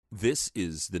This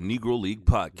is the Negro League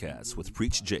Podcast with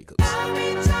Preach Jacobs.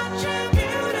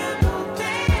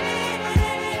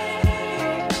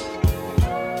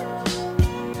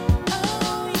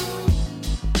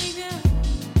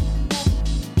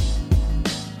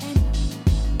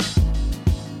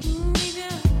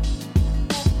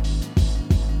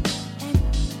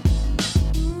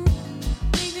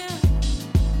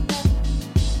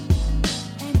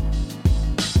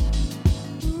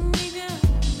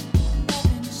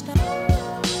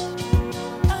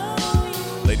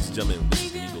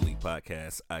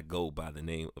 Podcast. I go by the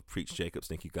name of Preach Jacobs.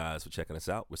 Thank you guys for checking us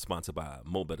out. We're sponsored by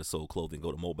Mo Better Soul Clothing.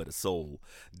 Go to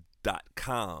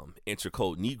mobettersoul.com. Enter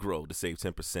code Negro to save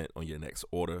 10% on your next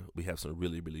order. We have some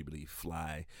really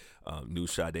fly new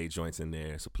Sade joints in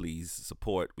there, so please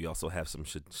support. We also have some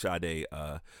Sade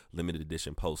limited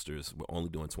edition posters. We're only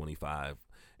doing 25,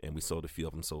 and we sold a few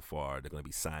of them so far. They're going to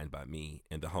be signed by me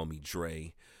and the homie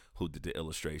Dre, who did the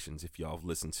illustrations. If y'all have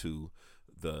listened to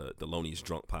the Loney's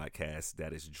Drunk podcast,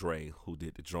 that is Dre who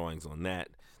did the drawings on that.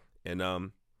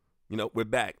 And we're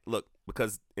back. Look,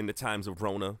 because in the times of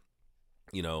Rona,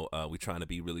 we're trying to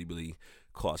be really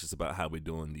cautious about how we're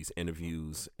doing these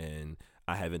interviews, and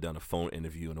I haven't done a phone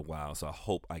interview in a while, so I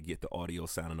hope I get the audio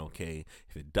sounding okay.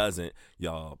 If it doesn't,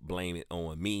 y'all blame it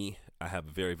on me. I have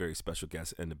a very special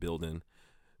guest in the building,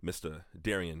 Mr.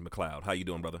 Darion McCloud. How you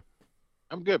doing, brother?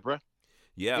 I'm good, bro.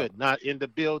 Yeah. Good. Not in the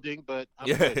building, but I'm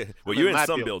good. Well, you're in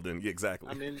some building. Exactly.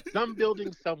 I'm in some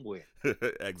building somewhere.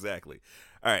 Exactly.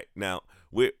 All right. Now,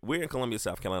 we're in Columbia,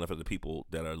 South Carolina, for the people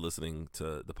that are listening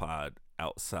to the pod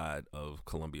outside of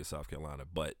Columbia, South Carolina.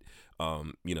 But,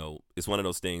 it's one of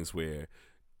those things where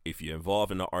if you're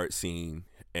involved in the art scene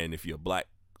and if you're a black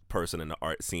person in the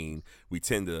art scene, we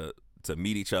tend to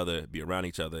meet each other, be around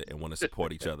each other, and want to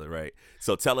support each other, right?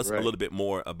 So tell us a little bit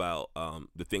more about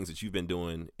the things that you've been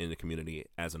doing in the community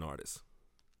as an artist.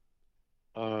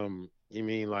 You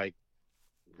mean like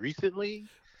recently?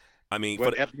 I mean,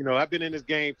 I've been in this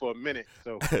game for a minute,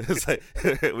 so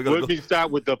would we start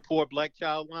with the poor black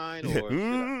child line, or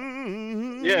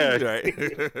right?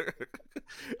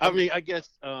 I mean, I guess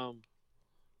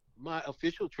my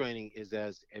official training is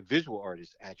as a visual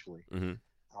artist, actually.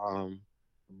 Mm-hmm.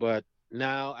 But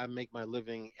now I make my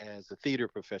living as a theater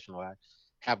professional. I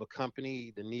have a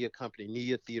company, the Nia Company,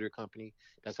 Nia Theater Company.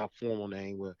 That's our formal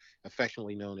name. We're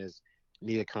affectionately known as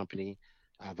Nia Company.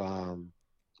 I'm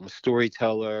a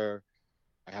storyteller.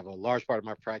 I have a large part of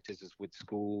my practice is with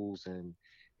schools and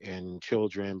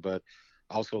children, but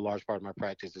also a large part of my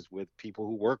practice is with people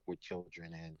who work with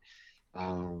children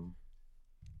and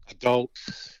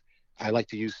adults. I like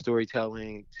to use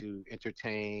storytelling to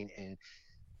entertain and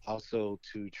also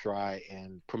to try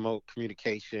and promote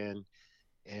communication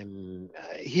and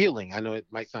healing. I know it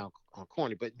might sound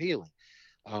corny, but healing.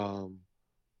 But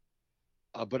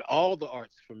all the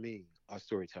arts for me are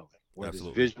storytelling, whether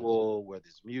Absolutely. it's visual, whether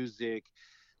it's music,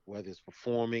 whether it's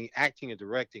performing. Acting and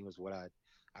directing is what I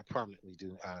permanently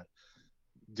do. I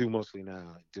do mostly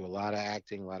now. I do a lot of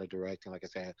acting, a lot of directing. Like I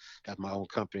said, I have my own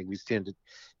company. We tend to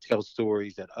tell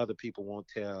stories that other people won't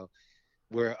tell.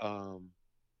 We're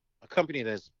a company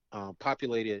that's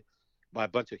populated by a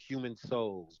bunch of human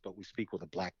souls, but we speak with a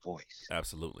black voice.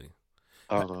 Absolutely.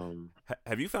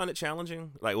 Have you found it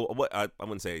challenging? Like, what I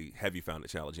wouldn't say have you found it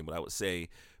challenging, but I would say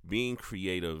being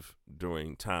creative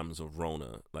during times of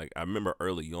Rona. Like, I remember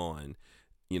early on,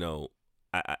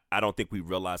 I don't think we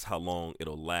realized how long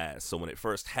it'll last. So when it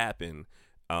first happened,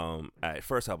 at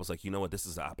first I was like, you know what, this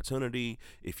is an opportunity.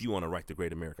 If you want to write the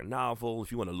great American novel,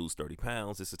 if you want to lose 30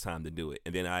 pounds, it's the time to do it.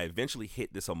 And then I eventually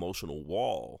hit this emotional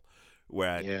wall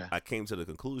where I came to the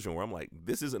conclusion where I'm like,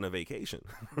 this isn't a vacation,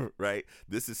 right?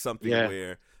 This is something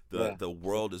where the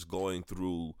world is going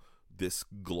through this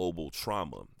global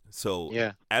trauma. So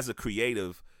as a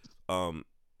creative,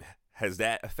 has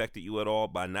that affected you at all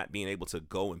by not being able to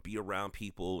go and be around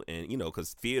people? And,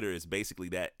 because theater is basically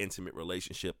that intimate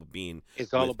relationship of being.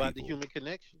 It's all about people. The human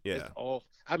connection. Yeah. It's all,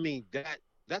 I mean,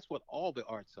 that's what all the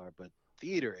arts are, but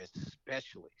theater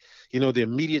especially. The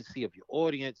immediacy of your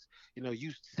audience.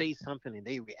 You say something and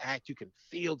they react. You can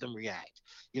feel them react.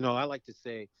 I like to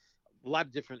say, a lot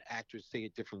of different actors say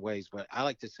it different ways, but I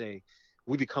like to say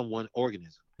we become one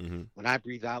organism. Mm-hmm. When I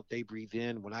breathe out, they breathe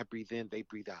in. When I breathe in, they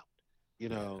breathe out.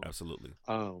 Absolutely.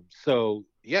 So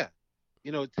to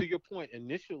your point,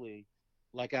 initially,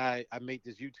 like I made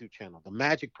this YouTube channel, the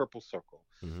Magic Purple Circle.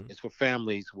 Mm-hmm. It's for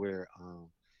families where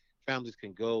families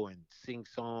can go and sing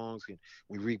songs, and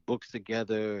we read books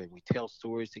together, and we tell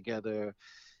stories together.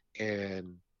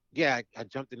 And I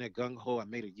jumped in that gung ho. I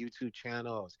made a YouTube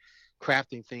channel. I was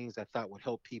crafting things I thought would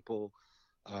help people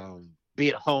be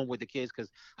at home with the kids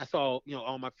because I saw,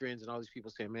 all my friends and all these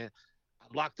people saying, man,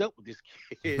 I'm locked up with this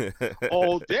kid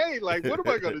all day. Like, what am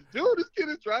I gonna do? This kid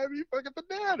is driving me fucking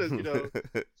bananas.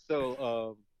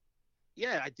 So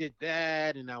yeah, I did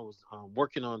that, and I was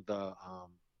working on the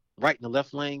right in the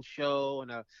left lane show,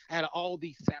 and I had all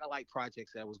these satellite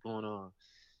projects that was going on.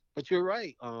 But you're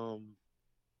right.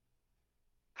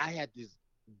 I had this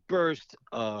burst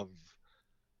of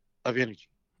energy.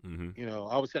 Hmm.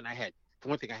 All of a sudden, for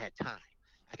one thing, I had time.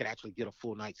 I could actually get a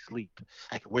full night's sleep.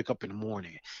 I could wake up in the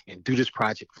morning and do this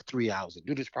project for 3 hours and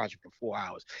do this project for 4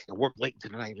 hours and work late into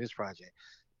the night on this project.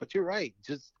 But you're right.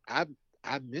 Just I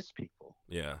miss people.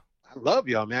 Yeah. I love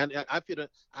y'all, man. I feel that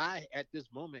I at this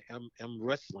moment am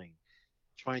wrestling,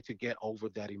 trying to get over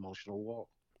that emotional wall.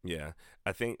 Yeah.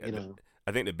 I think You know,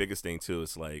 I think the biggest thing too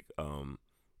is like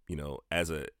as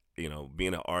a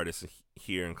being an artist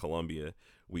here in Colombia,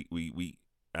 we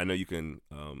I know you can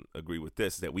agree with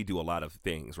this that we do a lot of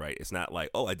things, right? It's not like,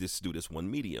 oh, I just do this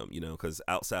one medium, because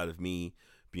outside of me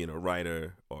being a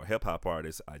writer or hip hop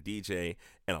artist, I DJ,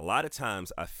 and a lot of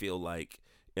times I feel like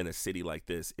in a city like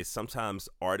this, it's sometimes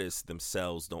artists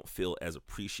themselves don't feel as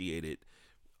appreciated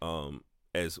um,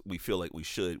 as we feel like we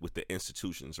should with the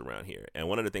institutions around here. And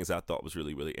one of the things I thought was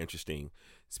really, really interesting,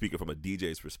 speaking from a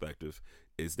DJ's perspective,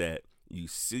 is that you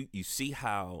see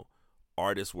how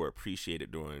artists were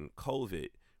appreciated during COVID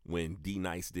when D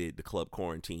Nice did the club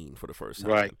quarantine for the first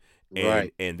right, time, and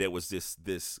right, there was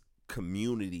this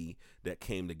community that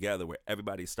came together where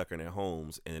everybody's stuck in their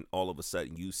homes, and all of a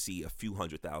sudden you see a few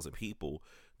 100,000 people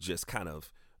just kind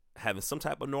of having some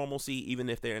type of normalcy, even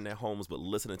if they're in their homes, but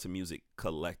listening to music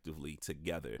collectively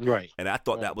together. right, And I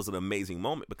thought right, that was an amazing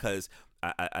moment because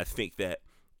I think that,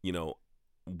 you know,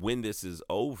 when this is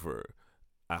over,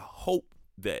 I hope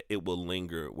that it will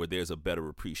linger where there's a better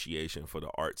appreciation for the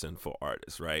arts and for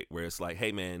artists, right? Where it's like,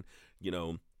 hey, man, you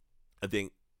know, I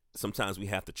think sometimes we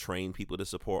have to train people to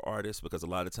support artists because a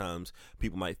lot of times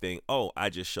people might think, oh, I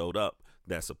just showed up,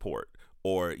 that's support.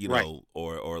 Or right,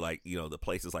 or like the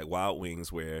places like Wild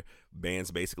Wings where bands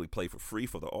basically play for free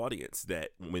for the audience. That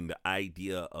when the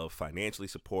idea of financially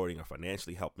supporting or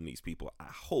financially helping these people, I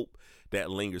hope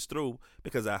that lingers through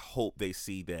because I hope they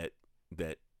see that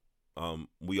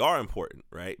we are important,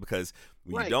 right? Because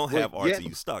when you right. don't Well, have arts, yes,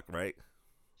 you stuck, right?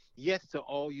 yes to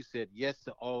all you said. Yes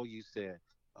to all you said.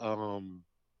 Um,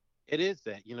 it is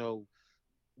that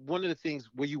one of the things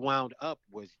where you wound up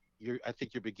was I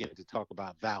think you're beginning to talk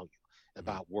about value, Hmm.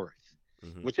 about worth,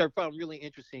 Hmm. which I found really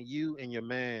interesting. You and your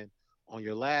man on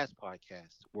your last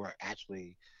podcast were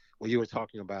actually where you were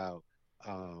talking about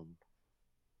um,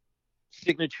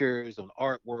 signatures on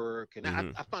artwork, and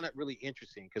Hmm. I found that really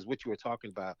interesting because what you were talking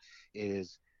about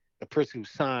is the person who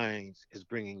signs is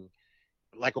bringing,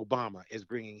 like Obama, is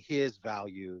bringing his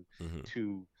value Hmm.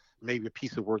 to maybe a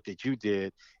piece of work that you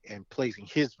did and placing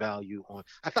his value on.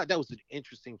 I thought that was an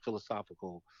interesting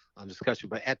philosophical discussion,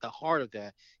 but at the heart of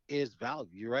that is value.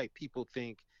 You're right. People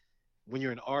think when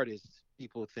you're an artist,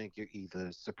 people think you're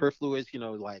either superfluous,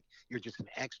 like you're just an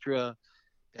extra.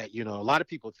 That a lot of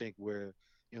people think we're,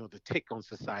 the tick on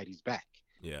society's back.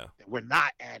 Yeah. That we're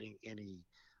not adding any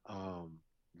um,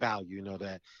 value.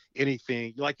 That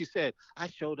anything, like you said, I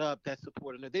showed up, that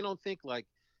supported. They don't think like,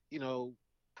 you know,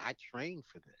 I trained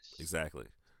for this. Exactly.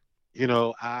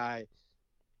 I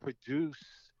produce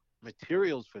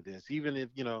materials for this, even if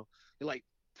like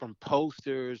from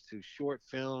posters to short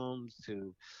films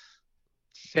to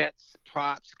sets,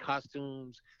 props,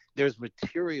 costumes. There's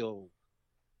material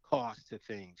cost to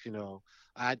things.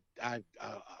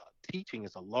 Teaching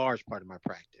is a large part of my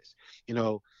practice. There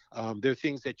are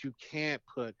things that you can't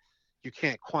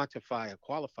quantify or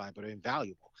qualify, but are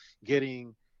invaluable.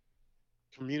 Getting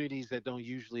communities that don't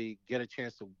usually get a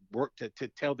chance to work to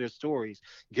tell their stories,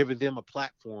 giving them a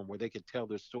platform where they could tell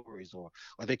their stories, or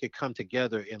they could come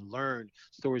together and learn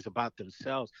stories about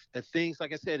themselves. The things,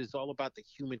 like I said, is all about the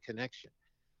human connection,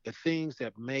 the things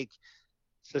that make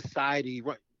society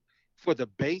run. For the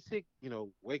basic,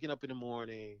 waking up in the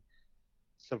morning,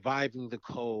 surviving the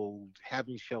cold,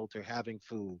 having shelter, having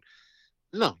food.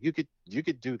 No, you could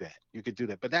do that. You could do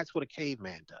that. But that's what a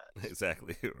caveman does.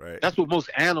 Exactly. Right. That's what most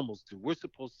animals do. We're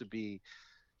supposed to be,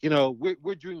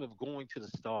 we're dreaming of going to the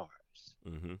stars.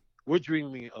 Hmm. We're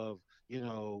dreaming of, you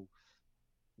know,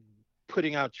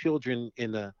 putting our children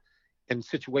in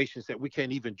situations that we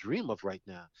can't even dream of right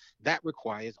now. That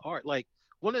requires art. Like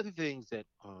one of the things that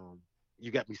you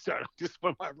got me started on this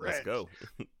one, my Let's rant. go.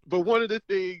 But one of the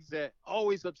things that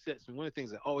always upsets me, one of the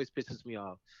things that always pisses me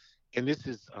off, and this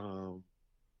is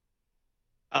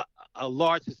a, a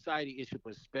large society issue,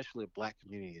 but especially a Black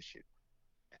community issue.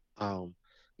 Um,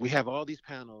 we have all these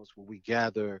panels where we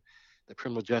gather the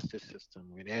criminal justice system,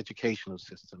 and the educational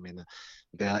system, and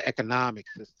the economic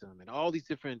system, and all these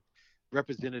different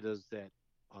representatives that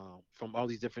from all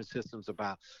these different systems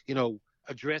about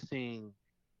addressing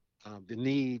the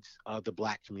needs of the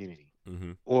Black community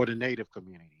Mm-hmm. or the Native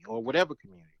community or whatever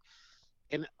community.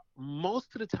 And most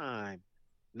of the time,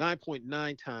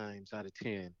 9.9 times out of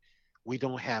 10, we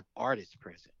don't have artists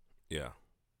present. Yeah.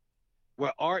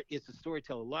 Where art is a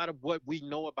storyteller. A lot of what we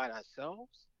know about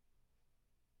ourselves,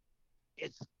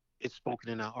 it's it's spoken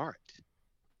in our art.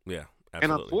 Yeah. And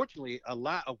Absolutely. unfortunately, a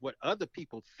lot of what other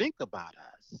people think about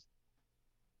us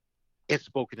is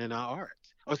spoken in our art.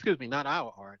 Or excuse me, not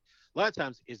our art. A lot of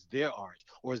times it's their art,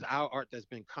 or it's our art that's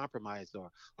been compromised or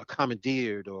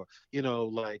commandeered, or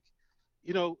like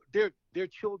they're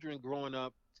children growing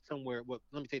up somewhere. Well,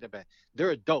 let me take that back.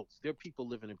 They're adults. They're people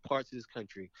living in parts of this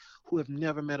country who have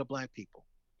never met a Black people.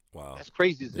 Wow. That's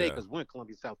crazy to say Yeah. because we're in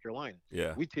Columbia, South Carolina.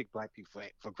 Yeah. We take Black people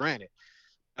for granted.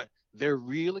 But their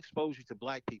real exposure to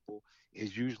Black people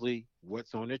is usually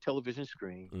what's on their television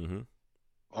screen, Mm-hmm.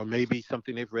 or maybe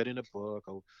something they've read in a book,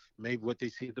 or maybe what they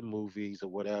see at the movies or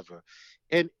whatever.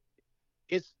 And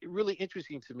it's really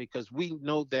interesting to me because we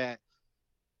know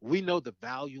the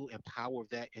value and power of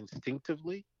that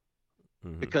instinctively.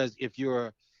 Mm-hmm. Because if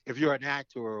you're an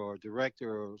actor or a director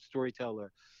or a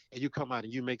storyteller, and you come out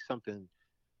and you make something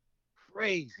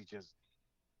crazy, just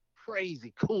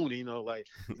crazy cool, like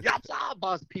yata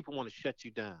boss, people want to shut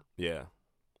you down. Yeah.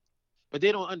 But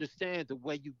they don't understand the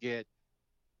way you get.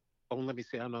 Oh, let me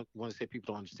say, I don't want to say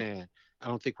people don't understand. I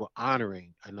don't think we're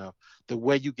honoring enough the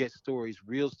way you get stories,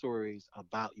 real stories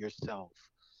about yourself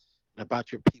and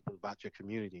about your people, about your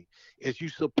community, is you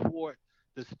support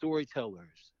the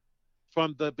storytellers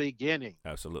from the beginning,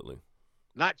 Absolutely.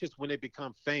 not just when they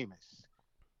become famous.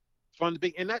 From the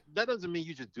big, and that doesn't mean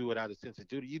you just do it out of sense of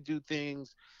duty. You do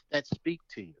things that speak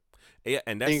to you, Yeah,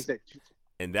 and things that's that.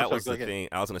 and I'm that sorry. was Go the ahead. thing.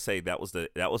 I was gonna say that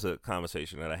was a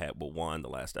conversation that I had with Juan the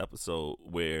last episode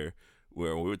where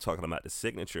we were talking about the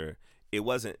signature. It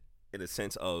wasn't in a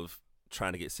sense of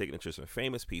trying to get signatures from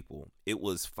famous people. It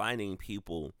was finding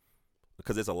people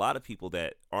because there's a lot of people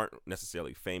that aren't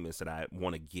necessarily famous that I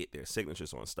want to get their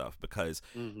signatures on stuff because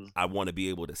Hmm. I want to be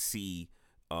able to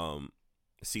um,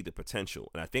 see the potential.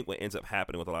 And I think what ends up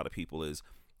happening with a lot of people is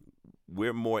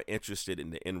we're more interested in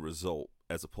the end result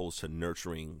as opposed to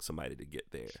nurturing somebody to get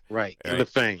there. Right, All and the right.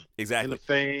 fame, Exactly.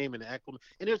 and the acclimate,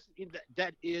 and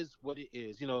that is what it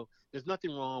is. There's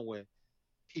nothing wrong with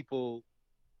people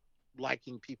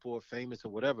liking people or famous or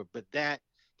whatever, but that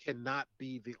cannot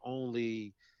be the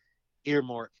only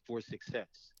earmark for success.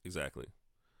 Exactly.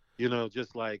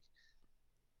 Just like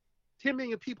 10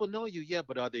 million people know you, yeah,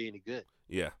 but are they any good?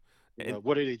 Yeah. And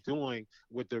What are they doing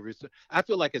with the research? I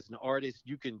feel like as an artist,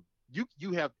 you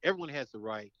have everyone has the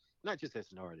right, not just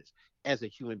as an artist, as a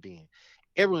human being.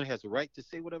 Everyone has the right to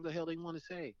say whatever the hell they want to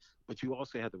say, but you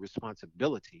also have the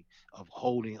responsibility of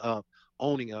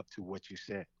owning up to what you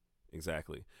said.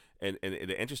 exactly. And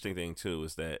the interesting thing too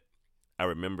is that I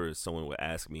remember someone would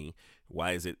ask me,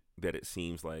 why is it that it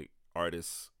seems like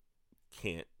artists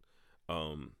can't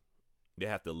um they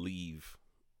have to leave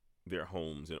their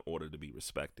homes in order to be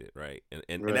respected, right?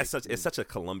 And that's Right. it's such a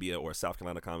Columbia or South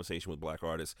Carolina conversation with Black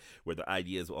artists where the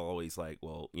idea is always like,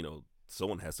 well,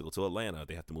 someone has to go to Atlanta,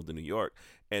 they have to move to New York,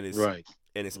 and Right.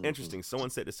 it's Hmm. interesting. Someone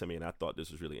said this to me, and I thought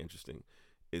this was really interesting.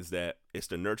 Is that it's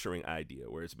the nurturing idea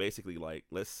where it's basically like,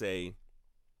 let's say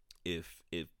if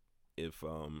if if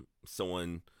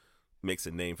someone makes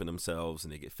a name for themselves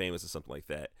and they get famous or something like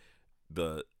that,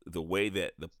 the way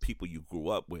that the people you grew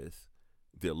up with,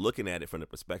 they're looking at it from the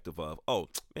perspective of, oh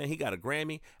man, he got a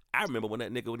Grammy. I remember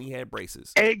when he had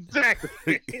braces.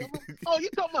 Exactly. Oh, you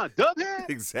talking about Dubhead?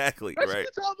 Exactly, That's what right.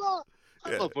 you talking about?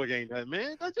 That Yeah, motherfucker ain't that,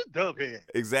 man. That's just Dubhead.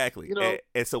 exactly. You know.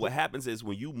 And so what happens is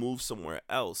when you move somewhere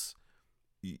else,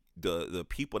 the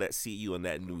people that see you in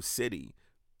that new city,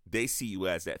 they see you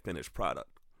as that finished product.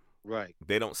 Right.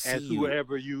 They don't see As you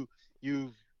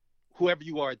you whoever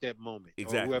you are at that moment, or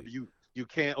whoever exactly. you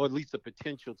can, or at least the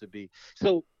potential to be.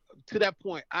 So to that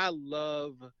point, I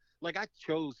love, like, I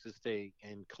chose to stay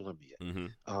in Columbia. Hmm.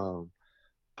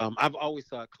 Um, I've always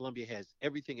thought Columbia has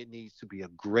everything it needs to be a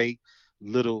great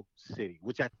little city,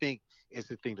 which I think is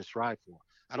the thing to strive for.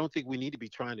 I don't think we need to be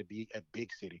trying to be a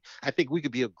big city. I think we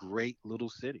could be a great little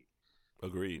city.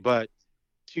 Agreed. But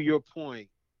to your point,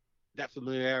 that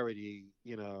familiarity,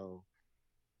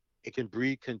 it can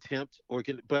breed contempt, or it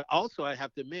can. But also, I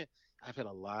have to admit, I've had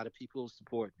a lot of people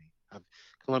support me.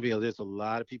 Columbia, there's a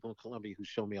lot of people in Columbia who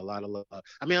show me a lot of love.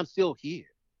 I mean, I'm still here.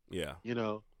 Yeah. You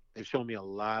know, they've shown me a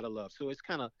lot of love. So it's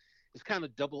kind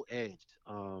of double edged.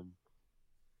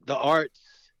 The arts,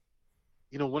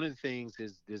 one of the things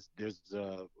is there's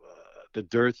the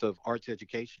dearth of arts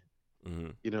education.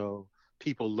 Mm-hmm. You know,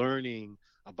 people learning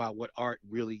about what art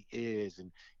really is,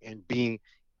 and being,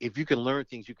 if you can learn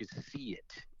things, you can see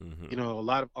it. Mm-hmm. A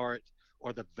lot of art,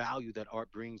 or the value that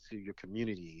art brings to your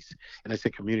communities, and I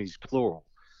say communities plural,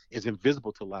 is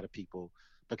invisible to a lot of people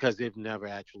because they've never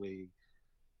actually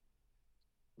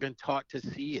been taught to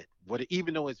see it.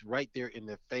 Even though it's right there in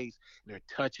their face, and they're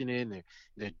touching it, and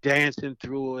they're dancing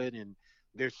through it, and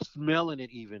they're smelling it,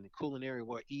 even culinary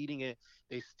or eating it,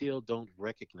 they still don't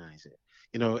recognize it.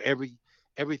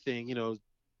 Everything.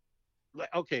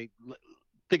 Like, okay,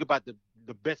 think about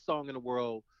the best song in the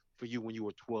world for you when you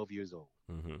were 12 years old.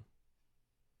 Mm-hmm.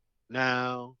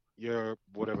 Now you're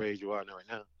whatever age you are now right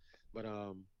now, but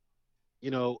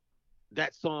you know,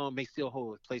 that song may still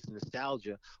hold a place in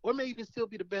nostalgia, or may even still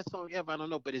be the best song ever. I don't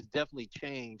know, but it's definitely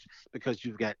changed because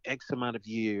you've got X amount of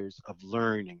years of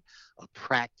learning, of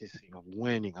practicing, of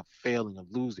winning, of failing, of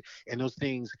losing, and those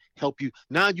things help you.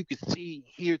 Now you can see,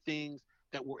 hear things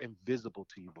that were invisible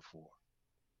to you before.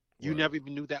 You Word. never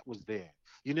even knew that was there.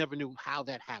 You never knew how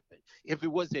that happened. If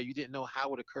it was there, you didn't know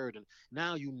how it occurred, and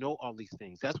now you know all these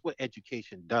things. That's what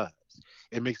education does.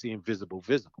 It makes the invisible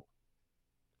visible.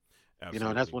 And that's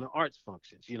Absolutely. when the arts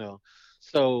functions.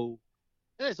 So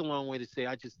that's a long way to say.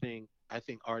 I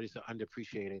think artists are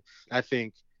underappreciated. I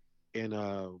think in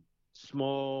a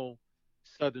small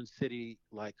southern city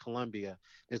like Columbia,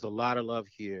 there's a lot of love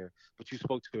here. But you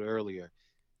spoke to it earlier.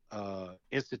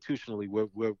 Institutionally,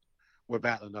 we're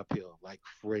battling uphill like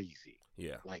crazy,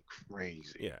 Yeah. like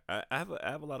crazy. Yeah. I have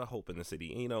a lot of hope in the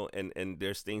city. And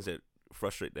there's things that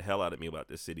frustrate the hell out of me about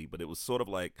this city. But it was sort of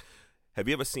like, have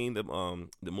you ever seen the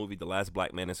movie The Last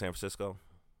Black Man in San Francisco?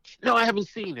 No, I haven't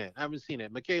seen it. I haven't seen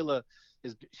it. Michaela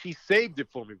she saved it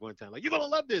for me one time. Like, you're gonna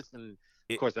love this, and of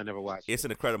It course I never watched it's it.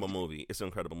 an incredible movie. It's an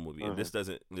incredible movie, and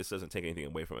Uh-huh. this doesn't take anything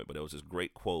away from it. But it was this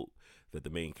great quote that the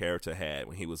main character had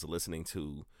when he was listening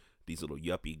to these little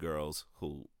yuppie girls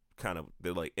who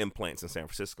they're like implants in San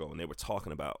Francisco, and they were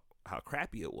talking about how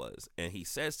crappy it was. And he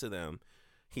says to them,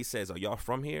 he says, "Are y'all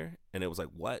from here?" And it was like,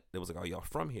 "What?" It was like, "Are y'all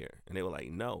from here?" And they were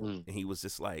like, "No." Mm. And he was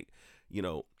just like,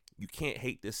 you can't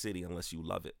hate this city unless you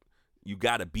love it. You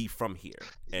got to be from here.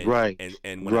 And Right, and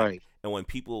and when I right. and when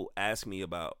people ask me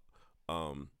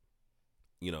um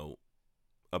you know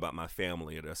about my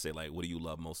family, or they'll say like, "What do you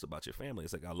love most about your family?"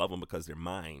 It's like, I love them because they're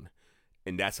mine,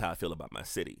 and that's how I feel about my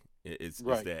city. It's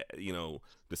Right. that,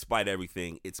 despite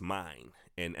everything, it's mine,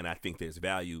 and I think there's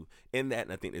value in that,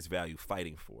 and I think there's value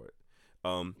fighting for it.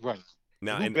 Um, Right. And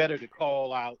now, who and better to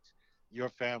call out your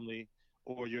family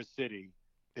or your city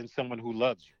than someone who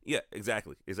loves you? yeah,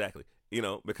 exactly.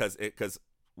 Because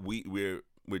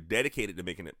we're dedicated to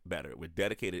making it better. We're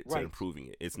dedicated to Right. improving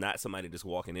it. It's not somebody just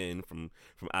walking in from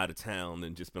out of town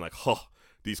and just being like, "Oh,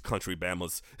 these country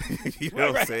bammers," you know Right, what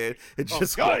I'm right. saying, and Oh,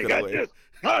 just God, you walking got away. this.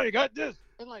 God, you got this.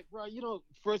 And like, bro,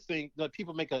 first thing that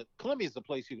people Columbia is a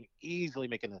place you can easily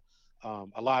make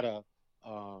a lot of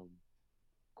um,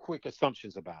 quick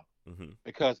assumptions about, Hmm.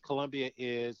 because Columbia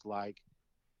is like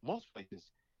most places.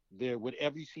 There,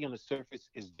 whatever you see on the surface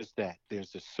is just that.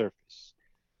 There's a surface.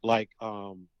 Like,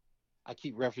 I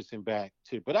keep referencing back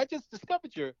to, but I just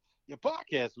discovered your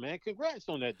podcast, man. Congrats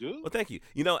on that, dude. Well, thank you.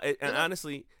 You And know,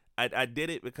 honestly, I did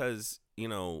it because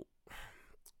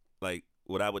like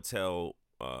what I would tell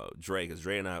Dre, because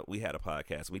Dre and I, we had a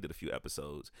podcast, we did a few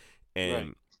episodes,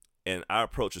 right? and our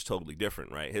approach was totally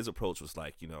different, right? His approach was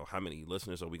like, how many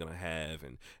listeners are we gonna have,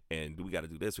 and do we got to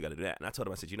do this, we got to do that, and I told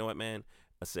him, I said, you know what, man,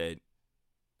 I said,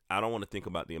 I don't want to think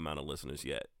about the amount of listeners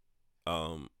yet.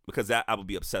 Because that I would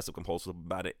be obsessive compulsive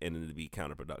about it, and it'd be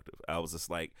counterproductive. I was just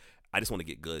like, I just want to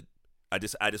get good. I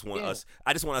just want Yeah,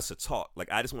 us to talk. Like,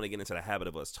 I just want to get into the habit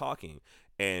of us talking,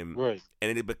 and right.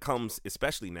 it becomes,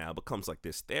 especially now, becomes like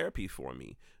this therapy for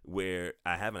me, where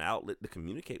I have an outlet to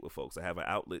communicate with folks. I have an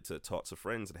outlet to talk to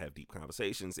friends and have deep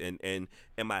conversations. And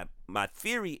my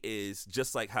theory is,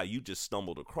 just like how you just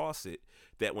stumbled across it,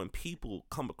 that when people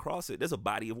come across it, there's a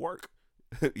body of work.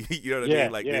 You know what I mean? Yeah,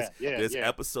 Like, yeah, yeah, there's yeah,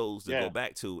 episodes to go yeah,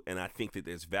 back to, and I think that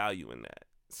there's value in that.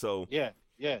 So, yeah,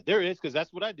 yeah. There is, because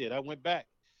that's what I did. I went back.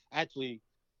 Actually,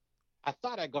 I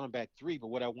thought I'd gone back three, but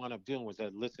what I wound up doing was I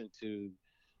listened to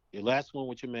your last one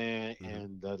with your man, mhm.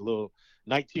 and the little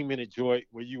 19-minute joint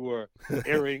where you were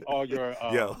airing all your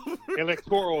Yo.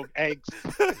 electoral angst.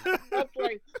 I was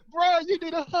like, bro, you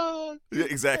need a hug. Yeah, Hey,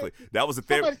 exactly. That was the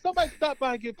therapy. somebody stop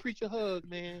by and give Preach a hug,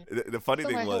 man. The funny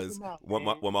thing Somebody help was, him out, when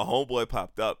my man. when my homeboy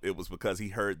popped up, it was because he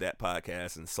heard that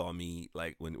podcast and saw me,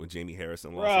 like, when Jamie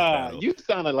Harrison lost his Bruh, battle. you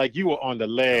sounded like you were on the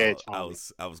ledge, I homie.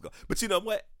 was But you know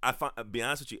what? I'll be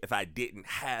honest with you. If I didn't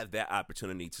have that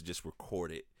opportunity to just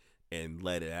record it and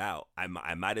let it out, I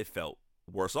might have felt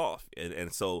worse off.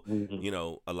 And so, Hmm.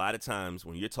 a lot of times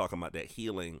when you're talking about that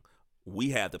healing,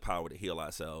 we have the power to heal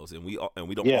ourselves, and we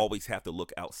don't Yeah. always have to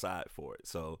look outside for it.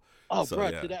 So, Oh, so bro,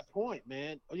 yeah. to that point,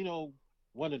 man.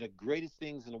 One of the greatest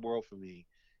things in the world for me,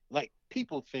 like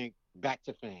people think back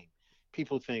to fame.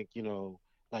 People think,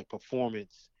 like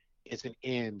performance is an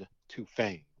end to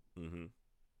fame. Mm-hmm.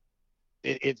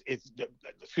 It's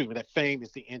excuse me, that fame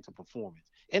is the end to performance,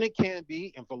 and it can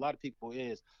be, and for a lot of people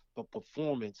is. But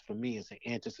performance for me is an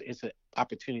end. It's an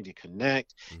opportunity to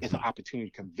connect. It's Mm-hmm. an opportunity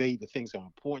to convey the things that are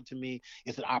important to me.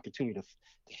 It's an opportunity to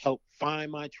help find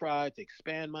my tribe, to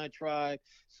expand my tribe.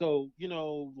 So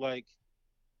like,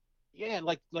 yeah,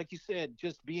 like you said,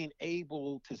 just being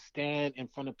able to stand in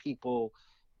front of people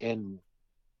and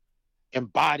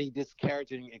embody this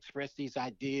character and express these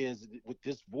ideas with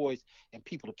this voice, and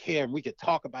people to care, and we could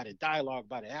talk about it, dialogue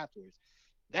about it afterwards.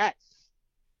 That's,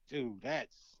 dude,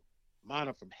 that's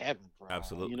manna from heaven, bro.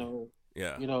 Absolutely.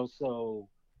 Yeah. So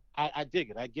I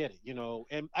dig it. I get it.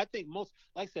 And I think like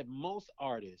I said, most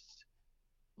artists,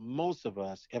 most of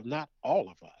us, if not all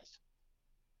of us,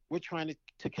 we're trying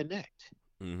to connect.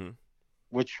 Mm-hmm.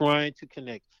 We're trying to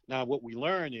connect. Now, what we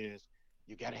learn is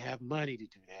you got to have money to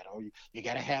do that, or you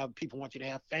got to have people want you to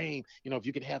have fame. If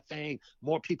you can have fame,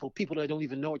 more people that don't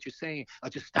even know what you're saying,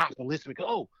 just stop and listen because,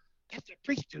 oh, that's the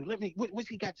preacher dude. What's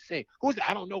he got to say? Who's that?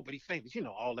 I don't know, but he's famous.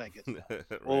 All that good stuff.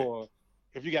 Right. Or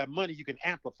if you got money, you can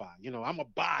amplify. I'm gonna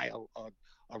buy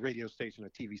a radio station or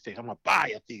TV station. I'm gonna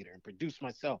buy a theater and produce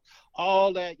myself.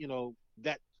 All that,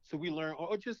 that. So we learn,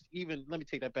 or just even let me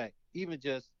take that back. Even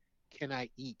just, can I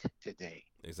eat today?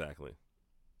 Exactly.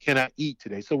 Can I eat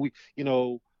today? So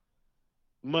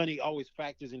money always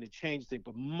factors into change things,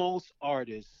 but most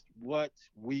artists, what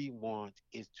we want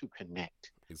is to connect,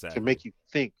 to Exactly. make you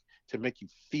think, to make you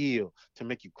feel, to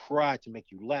make you cry, to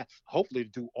make you laugh. Hopefully, to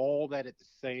do all that at the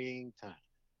same time.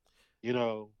 You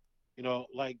know,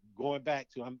 like going back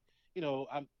to I'm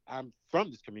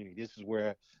from this community. This is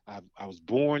where I was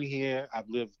born here. I've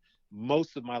lived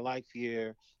most of my life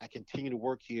here. I continue to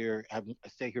work here. I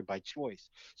stay here by choice.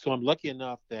 So I'm lucky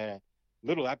enough that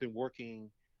literally I've been working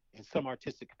in some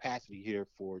artistic capacity here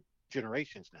for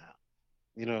generations now.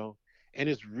 You know, and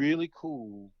it's really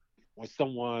cool when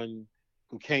someone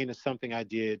who came to something I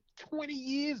did 20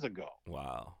 years ago.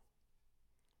 Wow.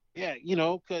 Yeah,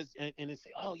 because and they say,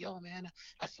 "Oh, yo, man,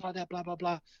 I saw that, blah blah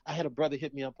blah." I had a brother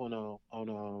hit me up on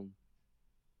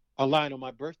online on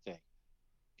my birthday,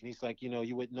 and he's like,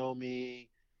 "You would know me,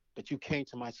 but you came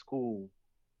to my school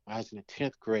when I was in the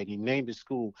 10th grade." He named his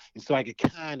school, and so I could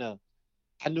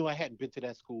I knew I hadn't been to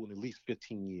that school in at least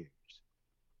 15 years.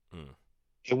 Mm.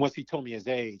 And once he told me his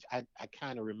age, I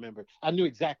kind of remembered. I knew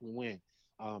exactly when.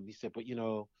 He said, "But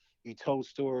you told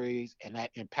stories, and that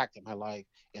impacted my life.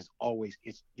 As always,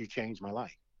 you changed my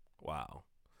life." Wow.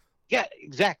 Yeah,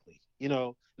 exactly.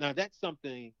 Now that's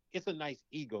something. It's a nice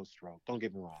ego stroke. Don't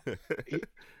get me wrong.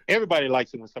 Everybody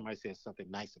likes it when somebody says something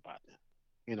nice about them.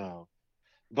 You know,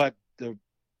 but the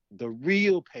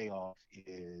real payoff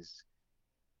is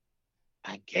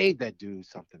I gave that dude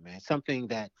something, man. Something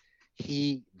that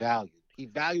he valued. He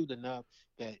valued enough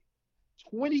that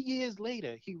 20 years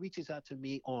later he reaches out to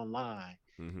me online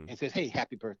Mm-hmm. and says, "Hey,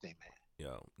 happy birthday, man."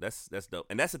 Yo, that's dope,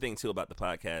 and that's the thing too about the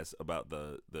podcast. About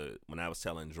the when I was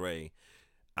telling Dre,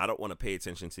 I don't want to pay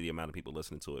attention to the amount of people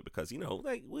listening to it because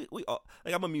like we all,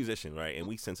 like I'm a musician, right, and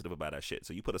we sensitive about our shit.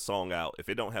 So you put a song out, if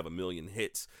it don't have a million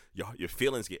hits, your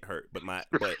feelings get hurt. But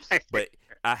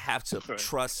I have to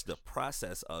trust the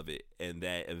process of it, and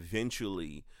that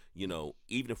eventually,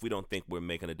 even if we don't think we're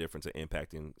making a difference or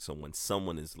impacting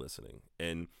someone is listening.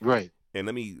 Right. And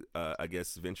let me, I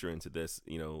guess, venture into this.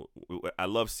 I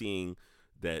love seeing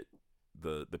that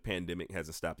the pandemic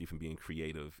hasn't stopped you from being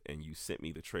creative, and you sent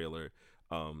me the trailer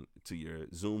to your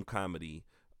Zoom comedy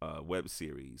web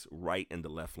series, Right in the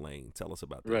Left Lane. Tell us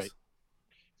about Right. this.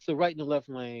 So right in the left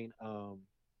lane,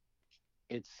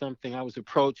 it's something I was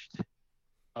approached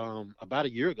about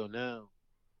a year ago now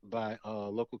by a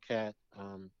local cat,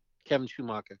 Kevin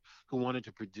Schumacher, who wanted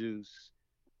to produce.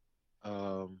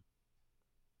 Um,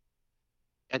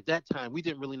 at that time, we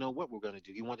didn't really know what we were going to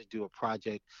do. He wanted to do a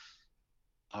project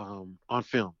on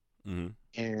film, Mm-hmm.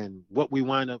 and what we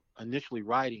wound up initially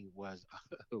writing was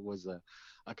was a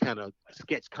kind of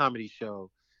sketch comedy show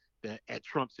that at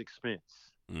Trump's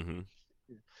expense. Mm-hmm.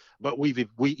 But we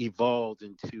evolved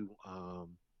into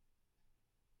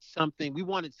something. We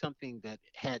wanted something that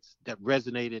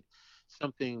resonated,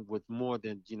 something with more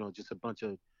than just a bunch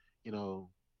of you know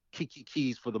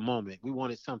keys for the moment. We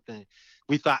wanted something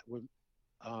we thought would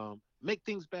make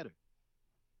things better.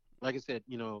 Like I said,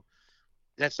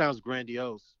 that sounds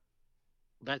grandiose,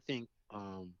 I think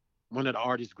one of the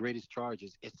artist's greatest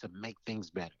charges is to make things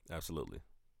better. Absolutely.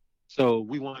 So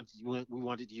we wanted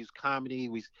to use comedy.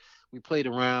 We played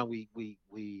around. We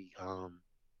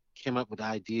came up with the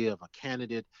idea of a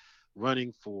candidate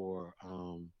running for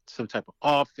some type of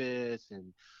office,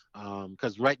 and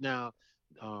because right now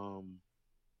um,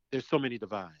 there's so many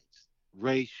divides,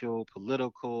 racial,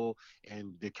 political,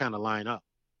 and they kind of line up.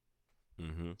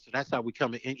 Mm-hmm. So that's how we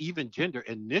come in. And even gender.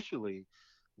 Initially,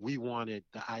 we wanted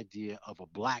the idea of a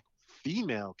black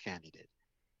female candidate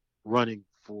running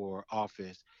for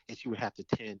office, and she would have to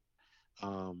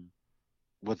um,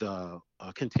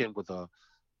 contend with a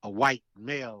white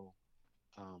male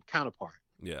counterpart.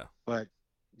 Yeah. But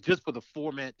just for the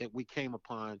format that we came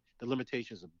upon, the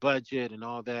limitations of budget and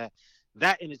all that,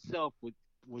 that in itself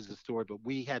was the story. But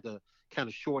we had to kind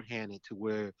of shorthand it to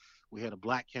where we had a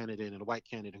black candidate and a white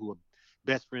candidate who were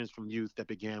best friends from youth that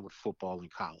began with football in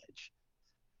college.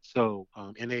 So,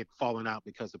 and they had fallen out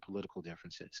because of political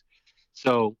differences.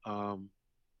 So,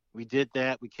 we did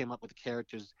that. We came up with the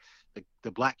characters.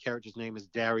 The black character's name is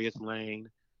Darius Lane,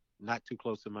 not too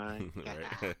close to mine.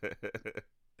 Right.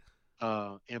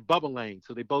 And Bubba Lane.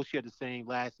 So they both share the same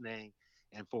last name.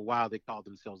 And for a while, they called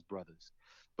themselves brothers.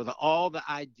 But all the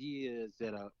ideas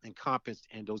that are encompassed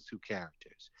in those two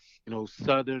characters,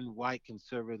 Southern, white,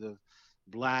 conservative,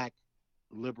 black,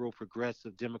 liberal,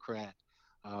 progressive, Democrat,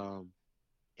 um,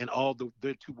 and all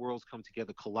their two worlds come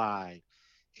together, collide,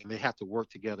 and they have to work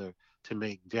together to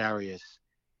make Darius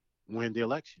win the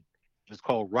election. And it's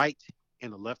called Right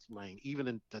in the Left Lane, even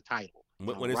in the title.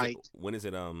 When is it? Right. When is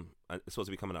it? It's supposed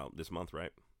to be coming out this month,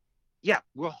 right? Yeah,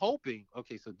 we're hoping.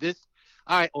 Okay, so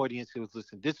all right, audience who's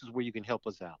listening, this is where you can help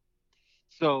us out.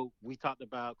 So we talked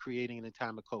about creating in the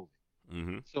time of COVID.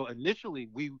 Mm-hmm. So initially,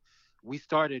 we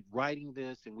started writing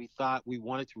this, and we thought we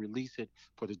wanted to release it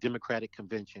for the Democratic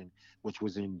convention, which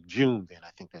was in June. Then I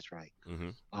think that's right. Mm-hmm.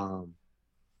 Um,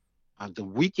 on the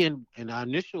weekend, and our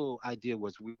initial idea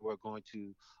was we were going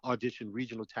to audition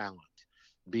regional talent,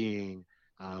 being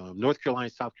North Carolina,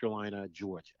 South Carolina,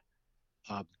 Georgia.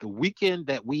 The weekend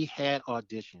that we had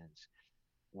auditions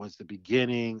was the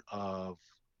beginning of,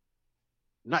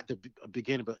 not the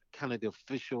beginning, but kind of the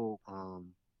official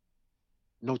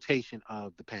notation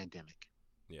of the pandemic.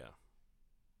 Yeah.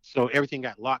 So everything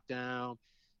got locked down.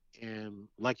 And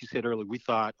like you said earlier, we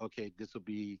thought, okay, this will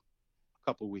be a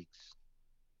couple of weeks.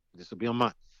 This will be a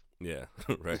month. Yeah.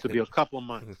 Right. This will be a couple of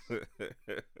months.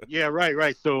 Yeah, right,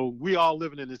 right. So we all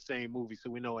living in the same movie, so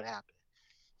we know what happened.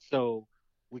 So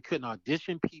we couldn't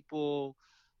audition people.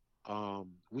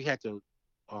 We had to.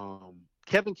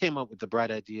 Kevin came up with the bright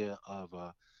idea of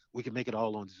we could make it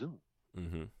all on Zoom.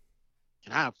 Mm-hmm.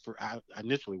 And I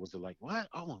initially was like, what?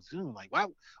 All on Zoom? Like,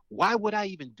 why would I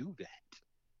even do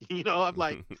that? I'm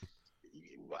like,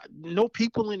 no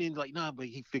people in it. Like, no, but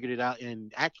he figured it out,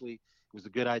 and actually, it was a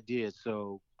good idea.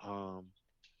 So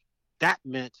that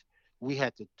meant we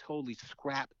had to totally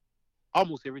scrap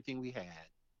almost everything we had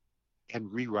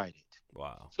and rewrite it.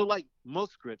 Wow. So, like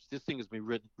most scripts, this thing has been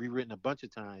rewritten a bunch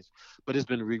of times, but it's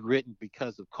been rewritten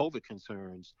because of COVID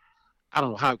concerns. I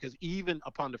don't know how, because even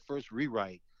upon the first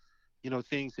rewrite,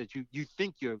 things that you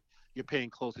think you're paying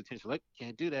close attention. Like,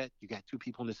 can't do that. You got two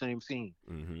people in the same scene.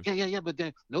 Mm-hmm. Yeah, yeah, yeah. But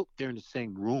then, nope, they're in the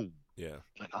same room. Yeah.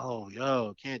 Like, oh,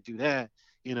 yo, can't do that.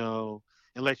 You know,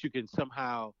 unless you can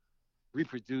somehow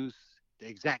reproduce the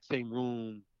exact same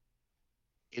room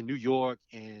in New York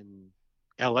and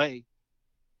L.A.,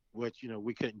 which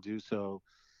we couldn't do. So,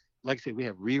 like I said, we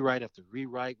have rewrite after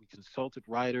rewrite. We consulted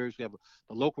writers. We have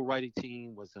the local writing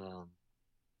team was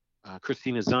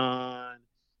Christina Zahn,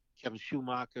 Kevin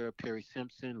Schumacher, Perry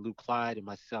Simpson, Lou Clyde, and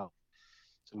myself.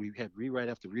 So we had rewrite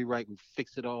after rewrite. We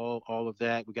fixed it all of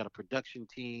that. We got a production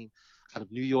team out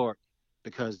of New York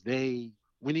because we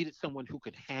needed someone who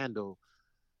could handle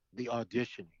the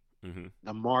auditioning, Mm-hmm.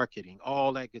 the marketing,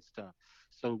 all that good stuff.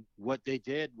 So what they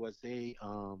did was they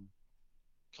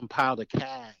compiled a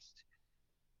cast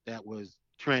that was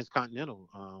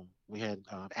transcontinental. We had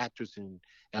actors in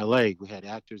L.A., we had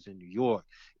actors in New York,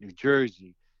 New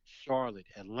Jersey, Charlotte,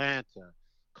 Atlanta,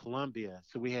 Columbia.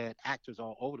 So we had actors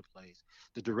all over the place.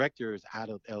 The director is out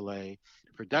of L.A.,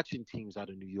 the production team's out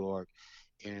of New York,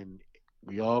 and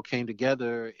we all came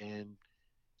together and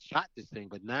shot this thing.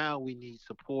 But now we need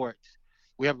support.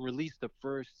 We haven't released the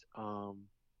first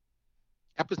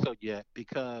episode yet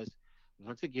because,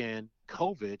 once again,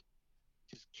 COVID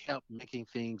just kept making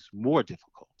things more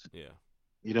difficult. Yeah.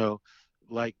 You know,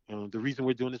 like the reason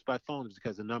we're doing this by phone is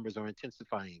because the numbers are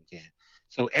intensifying again.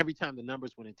 So every time the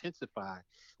numbers would intensify,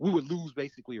 we would lose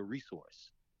basically a resource.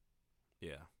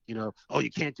 Yeah. Oh,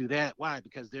 you can't do that. Why?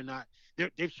 Because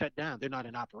they've shut down. They're not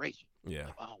in operation. Yeah.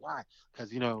 Like, oh, why? Because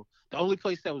the only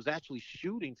place that was actually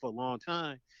shooting for a long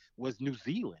time was New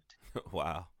Zealand,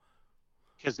 Wow.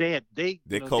 because Their they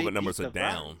COVID beat numbers are the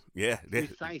down. virus. Yeah, they're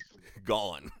Precisely.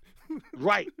 gone.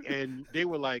 Right. And they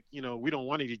were like, we don't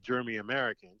want any German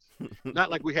Americans.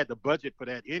 Not like we had the budget for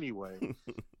that anyway.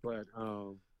 But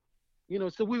so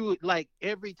we would, like,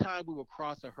 every time we would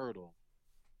cross a hurdle,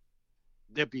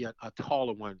 there'd be a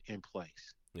taller one in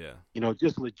place. Yeah.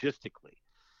 Just logistically.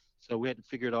 So we had to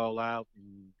figure it all out,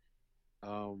 and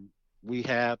um,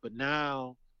 but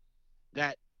now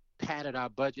that padded our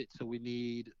budget, so we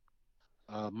need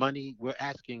money. We're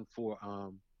asking for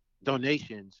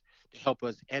donations to help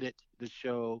us edit the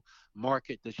show,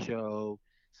 market the show,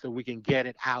 so we can get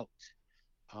it out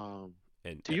um,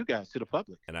 And to you guys, to the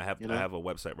public. and I have You I know, have a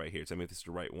website right here. Tell me if this is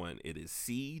the right one. It is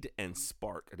Seed and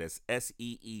Spark. That's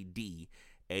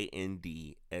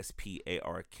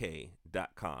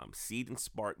SEEDANDSPARK.com.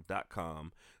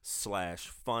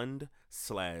 Seedandspark.com/fund/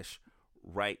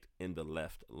 right in the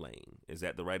left lane. Is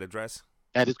that the right address?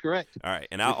 that is correct. All right,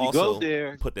 and I'll If you go also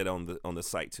there, put that on the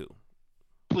site too.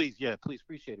 please, yeah, please,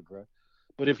 appreciate it, bro.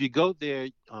 But if you go there,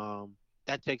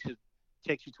 that takes you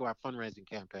to our fundraising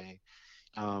campaign.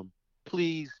 Um,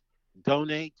 please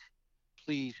donate.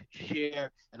 Please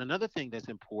share. And another thing that's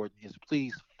important is,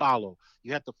 please follow.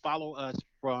 You have to follow us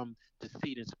from the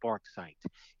Seed and Spark site.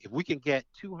 If we can get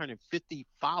 250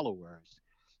 followers,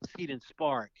 Seed and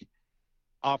Spark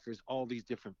offers all these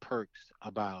different perks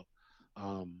about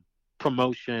um,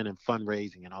 promotion and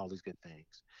fundraising and all these good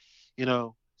things. You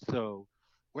know, so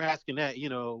we're asking that.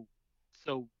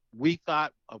 So we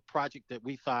thought a project that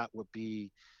we thought would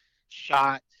be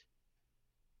shot,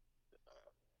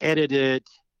 edited,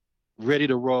 ready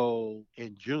to roll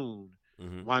in June,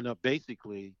 Mm-hmm. wind up,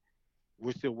 basically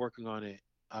we're still working on it.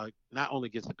 Not only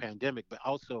against the pandemic, but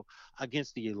also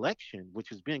against the election, which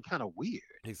has been kind of weird.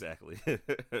 Exactly.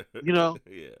 You know,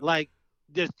 Yeah. like,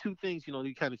 there's two things.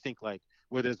 You kind of think, like,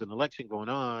 where there's an election going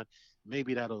on,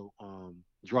 maybe that'll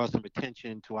draw some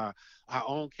attention to our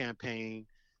own campaign,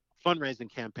 fundraising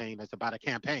campaign that's about a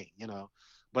campaign.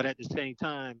 But at the same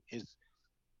time, is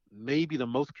maybe the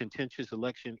most contentious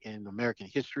election in American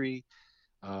history.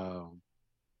 Um,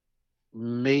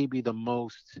 Maybe the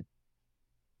most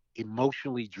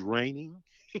emotionally draining.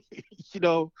 you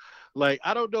know, like,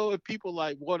 I don't know if people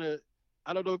like want to.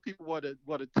 I don't know if people want to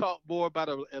talk more about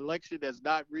an election that's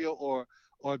not real, or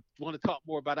want to talk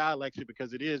more about our election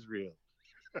because it is real.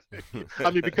 I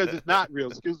mean, because it's not real.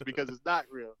 Excuse me, because it's not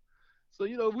real. So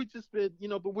we just been,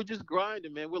 but we're just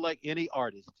grinding, man. We're like any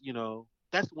artist.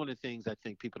 That's one of the things I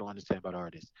think people don't understand about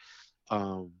artists.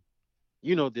 Um,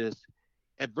 this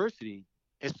adversity,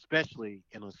 especially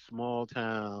in a small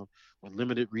town with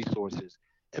limited resources.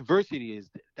 Adversity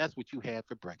that's what you had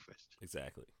for breakfast.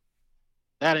 Exactly.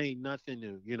 That ain't nothing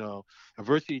new.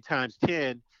 Adversity times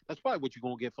 10. That's probably what you're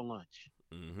gonna get for lunch.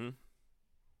 Mm-hmm.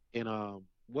 And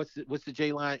what's the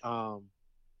J line?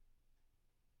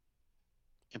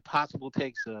 Impossible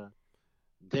takes a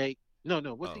day. No,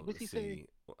 no. What's he Oh, what's let's he saying?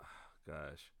 see.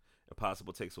 Gosh,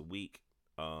 Impossible takes a week.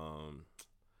 Um,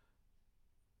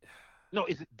 No,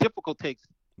 it's difficult takes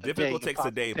a day. Difficult takes a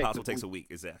Impossible day. takes a Impossible takes week. a week.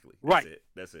 Exactly. That's Right. it.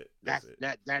 That's it. That's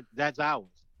That's it. that's ours.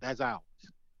 That's ours.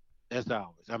 That's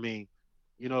ours. I mean,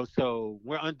 so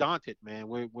we're undaunted, man.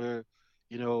 We're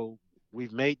you know,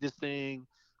 we've made this thing.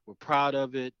 We're proud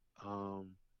of it.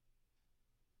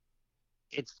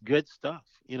 It's good stuff.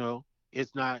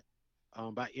 It's not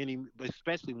by any, but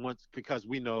especially once, because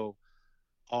we know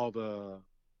all the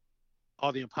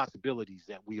impossibilities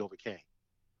that we overcame.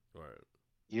 Right.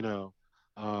 You know,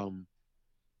 um,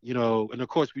 and of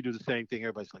course we do the same thing.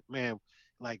 Everybody's like, man,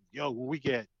 like, yo, when we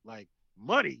get like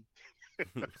money,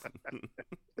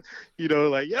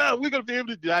 like, yeah, we're gonna be able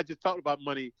to do. I just talked about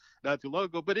money not too long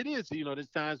ago, but it is, there's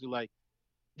times where, like,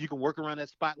 you can work around that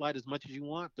spotlight as much as you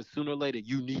want, but sooner or later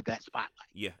you need that spotlight.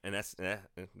 Yeah, and that's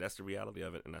the reality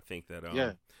of it. And I think that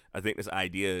Yeah. I think this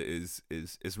idea is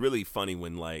really funny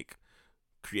when, like,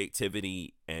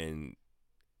 creativity and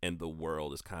the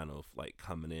world is kind of like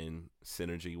coming in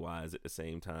synergy wise at the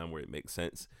same time where it makes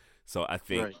sense. So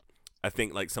Right. I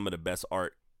think like some of the best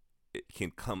art, it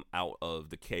can come out of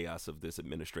the chaos of this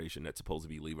administration that's supposed to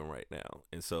be leaving right now.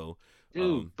 And so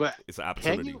Dude, but it's an can you?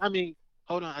 opportunity. I mean,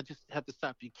 hold on. I just have to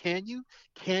stop you. Can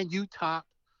you top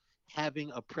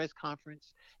having a press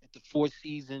conference at the Four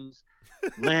Seasons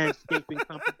Landscaping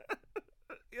Company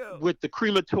Yo, with the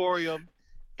crematorium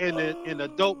and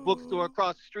the dope bookstore oh,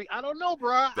 across the street? I don't know,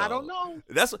 bro. I don't dog. know.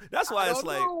 That's I why it's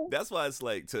don't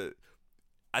like know. to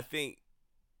I think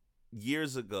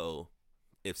years ago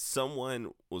if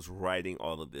someone was writing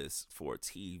all of this for a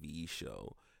TV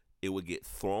show, it would get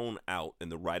thrown out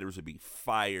and the writers would be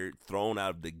fired, thrown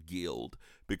out of the guild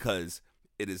because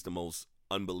it is the most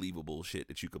unbelievable shit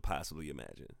that you could possibly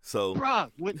imagine. So,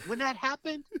 bruh, when that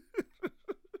happened,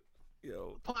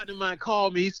 yo, a partner of mine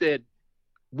called me. He said,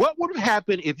 "What would have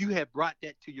happened if you had brought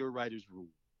that to your writer's room?"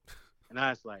 And I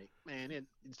was like, "Man,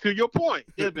 to your point,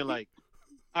 it'd been like,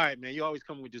 all right, man, you always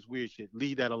come with this weird shit.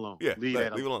 Leave that alone. Yeah, leave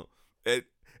it alone." And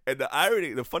the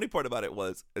irony, the funny part about it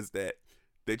is that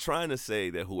they're trying to say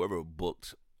that whoever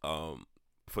booked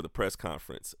for the press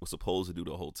conference was supposed to do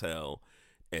the hotel,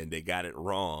 and they got it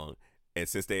wrong. And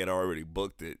since they had already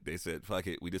booked it, they said, "Fuck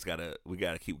it, we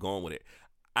gotta keep going with it."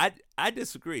 I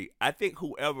disagree. I think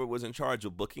whoever was in charge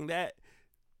of booking that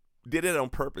did it on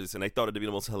purpose, and they thought it to be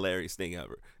the most hilarious thing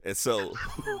ever. And so,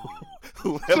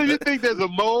 so you think there's a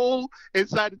mole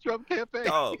inside the Trump campaign?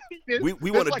 Oh, we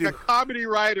want to like do a comedy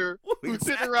writer who's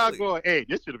sitting around going, "Hey,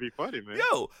 this should be funny, man."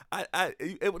 Yo,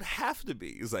 it would have to be.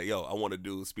 It's like, yo, I want to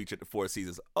do a speech at the Four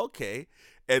Seasons. Okay,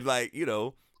 and like, you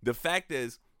know, the fact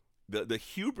is, the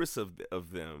hubris of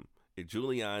them, and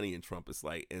Giuliani and Trump, is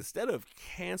like, instead of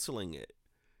canceling it,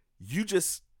 you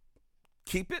just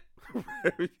keep it.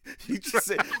 You just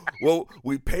say, "Well,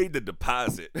 we paid the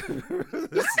deposit.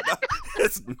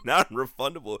 It's not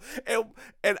refundable."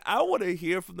 And I want to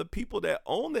hear from the people that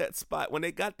own that spot when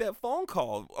they got that phone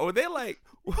call, or they're like,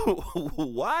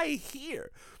 "Why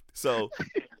here?" So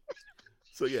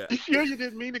yeah. You sure you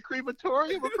didn't mean the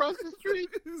crematorium across the street?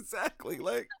 Exactly.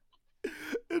 Like,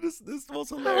 this is the most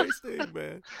hilarious thing,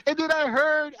 man. And then I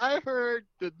heard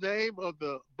the name of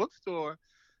the bookstore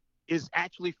is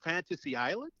actually Fantasy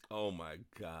Island. Oh my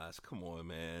gosh, come on,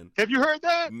 man. Have you heard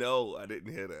that? No, I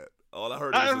didn't hear that. All I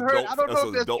heard I was don't know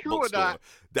if that's true or not.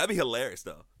 That'd be hilarious,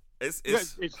 though. It's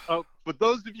for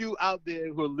those of you out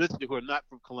there who are listening who are not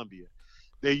from Columbia,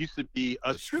 there used to be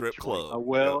a strip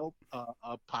club,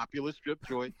 a popular strip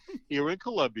joint here in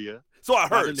Columbia. So I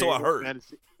heard.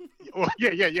 Oh,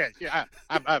 yeah.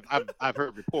 I've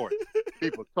heard reports.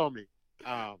 People told me.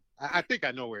 I think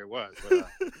I know where it was. But,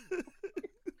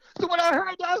 so when I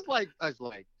heard that, I was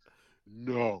like,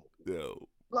 no.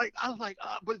 Like I was like,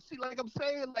 but see, like I'm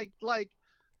saying, like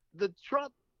the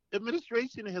Trump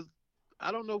administration has,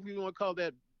 I don't know if you want to call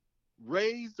that,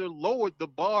 raised or lowered the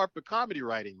bar for comedy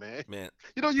writing, man.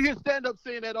 You know, you hear stand up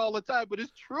saying that all the time, but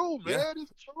it's true, man. Yeah.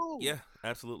 It's true. Yeah,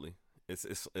 absolutely.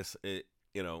 It's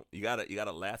you know, you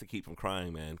gotta laugh to keep from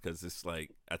crying, man, because it's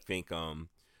like, I think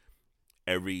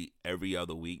every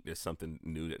other week there's something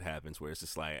new that happens where it's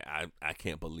just like, I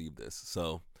can't believe this.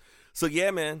 So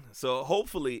yeah, man. So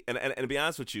hopefully, and to be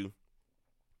honest with you,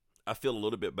 I feel a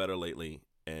little bit better lately.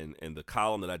 And the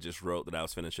column that I just wrote that I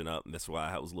was finishing up, and that's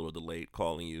why I was a little delayed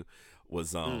calling you,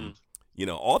 was you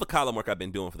know, all the column work I've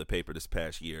been doing for the paper this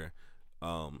past year.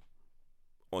 On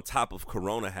top of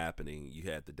Corona happening, you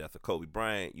had the death of Kobe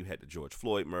Bryant, you had the George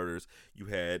Floyd murders, you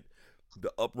had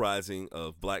the uprising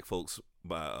of black folks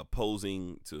by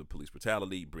opposing to police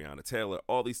brutality, Breonna Taylor,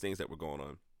 all these things that were going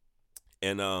on.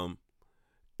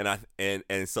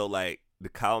 And so, like, the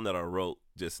column that I wrote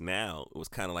just now, it was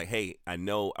kind of like, hey, I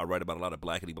know I write about a lot of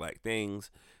blackity black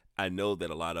things. I know that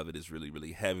a lot of it is really,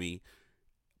 really heavy.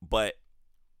 But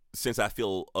since I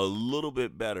feel a little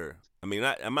bit better, I mean,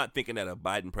 I'm not thinking that a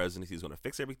Biden presidency is going to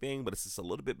fix everything, but it's just a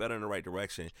little bit better in the right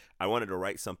direction. I wanted to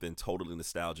write something totally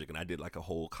nostalgic, and I did like a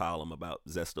whole column about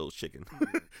Zesto's chicken.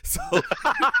 So,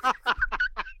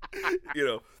 you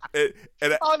know, and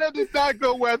that did not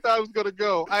go where I thought it was going to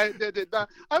go. I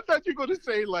thought you were going to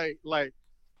say like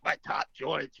my top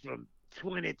joints from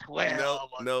 2012.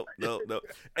 No.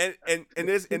 And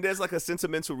there's like a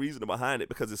sentimental reason behind it,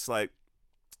 because it's like,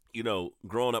 you know,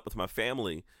 growing up with my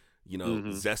family, you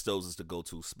know, Zesto's is the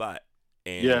go-to spot.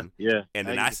 And yeah. And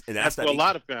then that's for a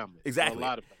lot of families. Exactly.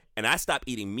 And I stopped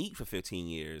eating meat for 15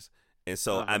 years. And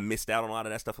so I missed out on a lot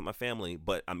of that stuff with my family,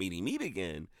 but I'm eating meat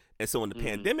again. And so when the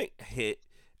pandemic hit,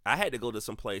 I had to go to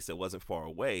some place that wasn't far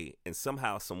away, and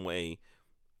somehow, some way,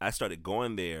 I started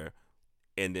going there.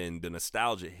 And then the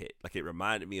nostalgia hit. Like, it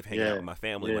reminded me of hanging out with my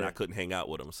family when I couldn't hang out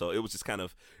with them. So it was just kind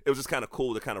of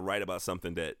cool to kind of write about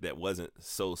something that wasn't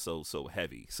so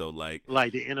heavy. So like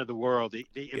the end of the world, the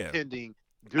impending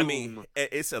doom. I mean,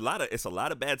 it's a lot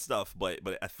of bad stuff, but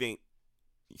I think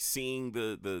seeing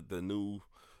the new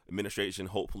administration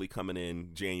hopefully coming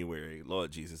in January,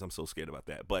 Lord Jesus, I'm so scared about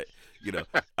that. But, you know,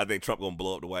 I think Trump gonna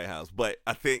blow up the White House. But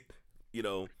I think, you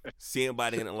know, seeing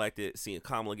Biden get elected, seeing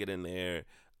Kamala get in there,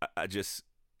 I just,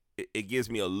 it gives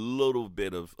me a little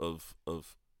bit of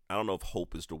I don't know if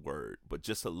hope is the word, but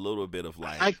just a little bit of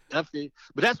like. I feel,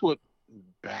 but that's what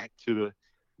back to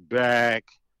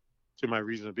to my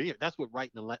reason of being. That's what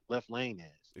right in the left lane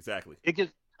is. Exactly. It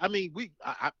gets. I mean, we're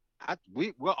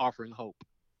offering hope.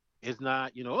 It's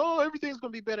not, oh, everything's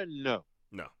gonna be better. No,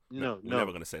 No, no, no, we're never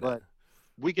no. gonna say that. But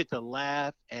we get to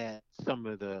laugh at some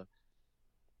of the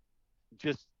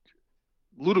just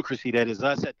ludicrousy that is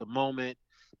us at the moment.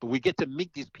 But we get to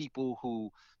meet these people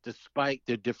who, despite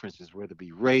their differences, whether it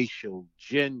be racial,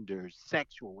 gender,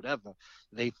 sexual, whatever,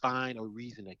 they find a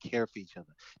reason to care for each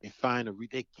other. They find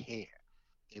they care.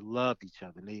 They love each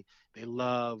other. And they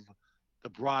love the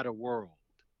broader world.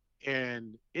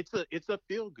 And it's a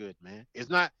feel good, man. It's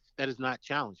not that it's not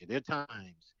challenging. There are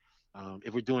times,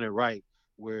 if we're doing it right,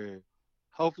 where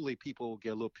hopefully people will get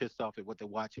a little pissed off at what they're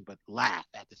watching, but laugh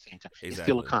at the same time. It's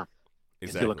still a Exactly. comedy.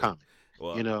 It's still a Exactly. comedy,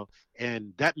 Well,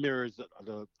 and that mirrors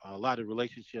a lot of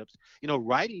relationships.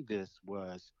 Writing this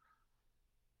was,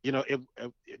 if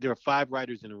there are five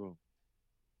writers in the room,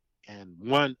 and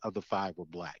one of the five were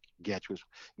black.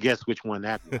 Guess which one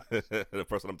that was? the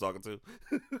person I'm talking to.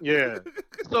 Yeah.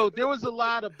 So there was a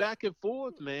lot of back and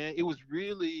forth, man. It was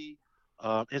really,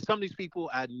 and some of these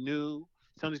people I knew,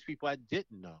 some of these people I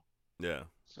didn't know. Yeah.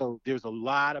 So there's a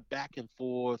lot of back and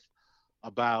forth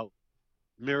about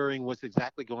mirroring what's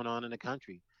exactly going on in the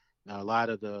country. Now, a lot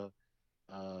of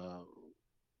uh,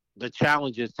 the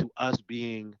challenges to us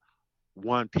being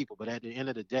one people, but at the end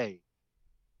of the day,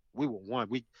 we were one.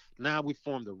 We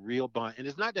formed a real bond, and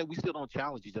it's not that we still don't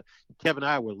challenge each other. Kevin and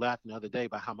I were laughing the other day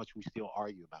about how much we still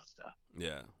argue about stuff.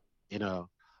 Yeah. You know,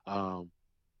 um,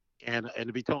 and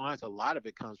to be totally honest, a lot of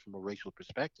it comes from a racial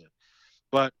perspective.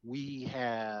 But we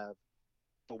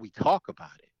talk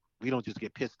about it. We don't just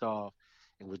get pissed off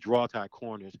and withdraw to our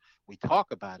corners. We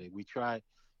talk about it. We try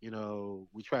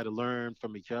to learn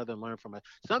from each other, learn from it.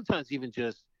 Sometimes even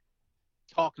just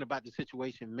talking about the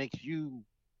situation makes you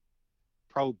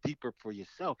probe deeper for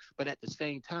yourself. But at the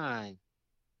same time,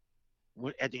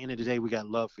 at the end of the day, we got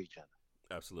love for each other.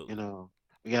 You Absolutely. know,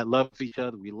 we got love for each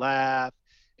other. We laugh,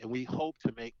 and we hope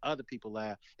to make other people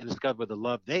laugh and discover the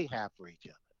love they have for each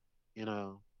other. You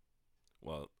know.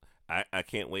 Well, I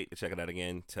can't wait to check it out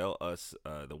again. Tell us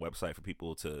the website for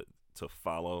people to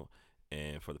follow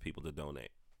and for the people to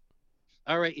donate.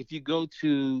 All right. If you go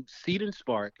to Seed and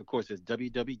Spark, of course, it's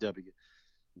www.seed,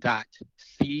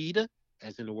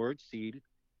 as in the word seed,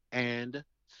 and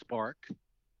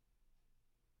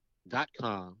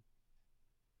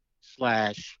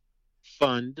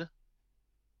spark.com/fund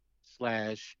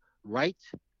slash right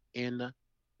in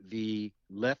the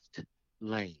left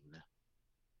lane.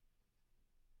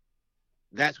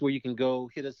 That's where you can go.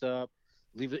 Hit us up.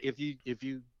 Leave it if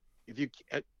you.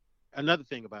 Another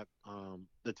thing about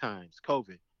the times,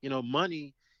 COVID.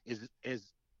 Money is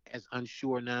as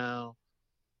unsure now,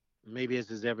 maybe as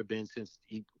has ever been since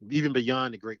even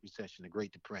beyond the Great Recession, the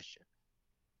Great Depression.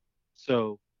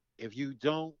 So if you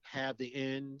don't have the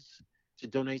ends to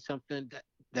donate something,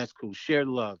 that's cool. Share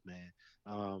love, man.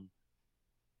 Um,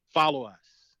 Follow us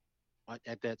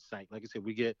at that site. Like I said,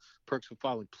 we get perks for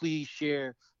following. Please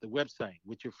share the website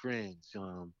with your friends.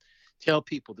 Tell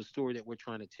people the story that we're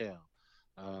trying to tell.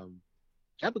 Um,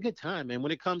 have a good time, man.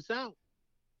 When it comes out,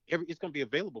 it's going to be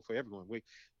available for everyone.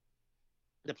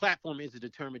 The platform isn't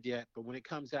determined yet, but when it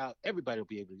comes out, everybody will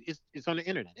be able to. It's on the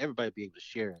internet. Everybody will be able to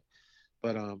share it,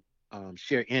 but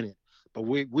share in it. But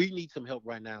we need some help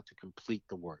right now to complete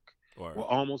the work. We're Word.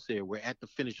 almost there. We're at the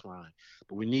finish line,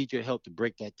 but we need your help to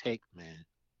break that tape, man.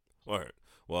 Word.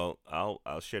 Well, I'll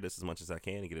share this as much as I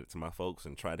can and get it to my folks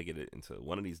and try to get it into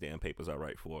one of these damn papers I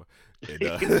write for. And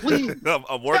Please I'm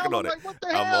tell working them, on it. like, what the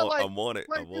hell, I'm on it.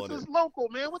 like I'm this on it. is local,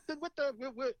 man.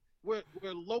 We're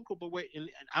local, but and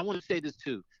I want to say this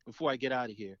too before I get out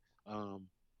of here. Um,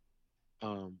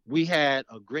 we had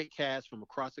a great cast from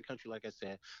across the country, like I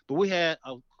said, but we had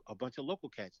a bunch of local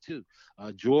cats too.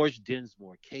 George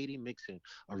Dinsmore, Katie Mixon,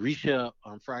 Arisha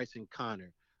Fryson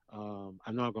Connor.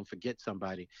 I know I'm gonna forget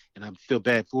somebody, and I feel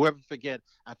bad. For whoever forget,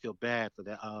 I feel bad for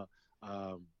that.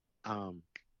 Um, um,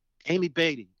 Amy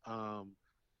Beatty.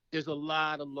 There's a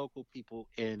lot of local people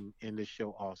in this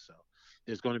show. Also,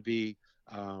 there's going to be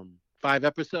 5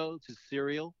 episodes. It's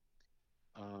serial.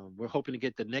 We're hoping to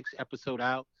get the next episode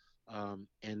out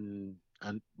in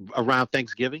around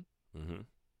Thanksgiving. Mm-hmm.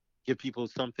 Give people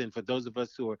something for those of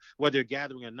us who are whether they're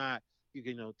gathering or not. You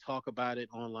can talk about it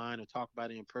online or talk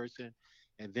about it in person,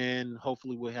 and then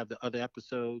hopefully we'll have the other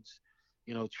episodes,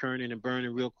 churning and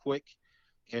burning real quick.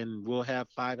 And we'll have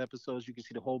 5 episodes. You can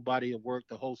see the whole body of work,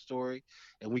 the whole story,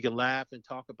 and we can laugh and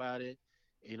talk about it.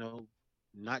 You know,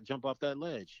 not jump off that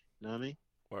ledge. You know what I mean?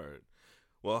 Word.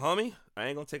 Well, homie, I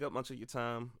ain't gonna take up much of your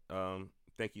time.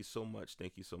 Thank you so much.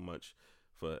 Thank you so much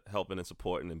for helping and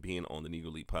supporting and being on the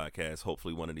Negro League podcast.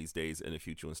 Hopefully one of these days in the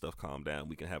future when stuff calm down,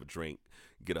 we can have a drink,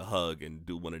 get a hug, and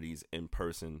do one of these in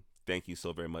person. Thank you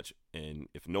so very much. And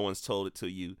if no one's told it to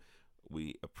you,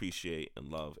 we appreciate and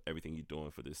love everything you're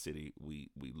doing for this city. We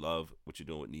love what you're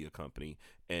doing with Nia Company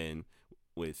and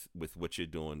with what you're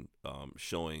doing,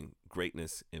 showing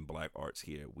greatness in Black arts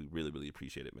here. We really, really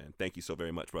appreciate it, man. Thank you so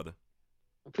very much, brother.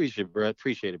 Appreciate it, bro.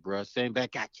 Appreciate it, bro. Same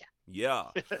back at ya. Yeah.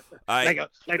 Like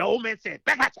the old man said,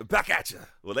 back at ya. Back at you.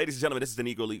 Well, ladies and gentlemen, this is the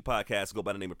Negro League podcast. Go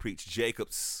by the name of Preach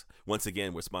Jacobs. Once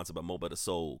again, we're sponsored by Mo Better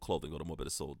Soul Clothing. Go to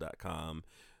mobettersoul.com.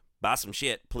 Buy some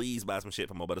shit. Please buy some shit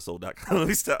from mobettersoul.com. Let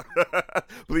me stop.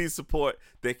 Please support.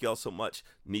 Thank y'all so much.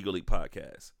 Negro League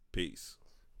podcast. Peace.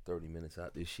 30 minutes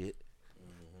out this shit.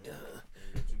 Got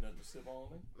you nothing to sip on,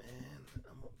 Man,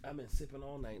 I've been sipping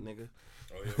all night, nigga.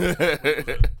 Oh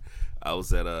yeah. I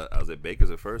was at Baker's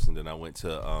at first, and then I went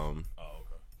to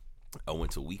I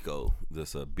went to Wico,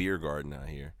 this beer garden out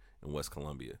here in West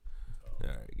Columbia. All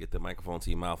right, get the microphone to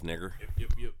your mouth, nigger.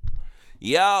 Yep.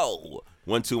 Yo,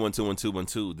 1 2 1 2 1 2 1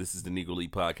 2. This is the Negro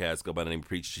League podcast. Go by the name of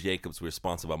Preach Jacobs. We're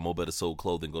sponsored by Mo Better Soul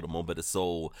Clothing. Go to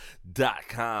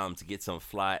mobettersoul.com to get some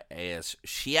fly ass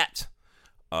shit.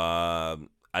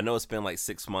 I know it's been like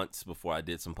 6 months before I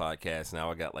did some podcasts.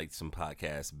 Now I got like some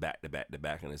podcasts back to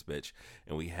back in this bitch,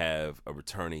 and we have a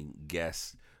returning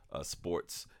guest,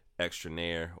 sports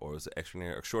extraordinaire, or is it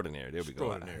extraordinaire? There we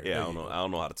go. Yeah, I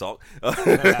don't know how to talk.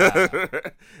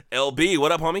 LB,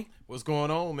 what up, homie? What's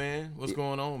going on, man?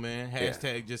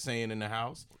 Hashtag just saying in the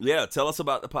house. Yeah, tell us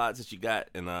about the pods that you got,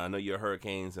 and I know you're a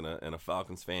Hurricanes and a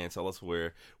Falcons fan. Tell us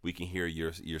where we can hear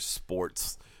your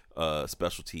sports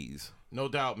specialties. No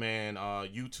doubt, man.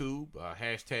 YouTube,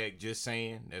 hashtag just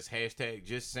saying. That's hashtag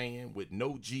just saying with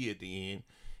no G at the end.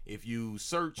 If you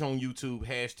search on YouTube,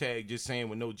 hashtag just saying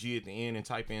with no G at the end and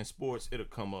type in sports, it'll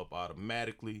come up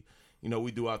automatically. You know,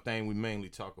 we do our thing. We mainly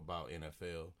talk about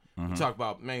NFL. We talk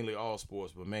about mainly all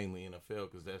sports, but mainly NFL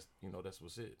because that's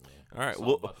what's it, man. All right.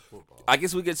 Well, I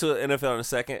guess we get to NFL in a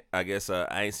second. I guess I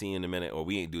ain't seen you in a minute, or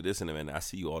we ain't do this in a minute. I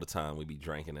see you all the time. We be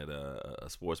drinking at a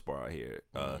sports bar out here.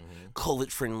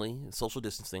 COVID friendly, social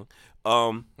distancing.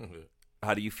 How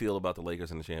do you feel about the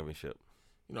Lakers in the championship?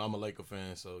 You know, I'm a Laker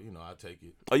fan, so, I take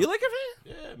it. Are you a Laker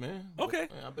fan? Yeah, man. Okay.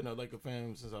 Man, I've been a Laker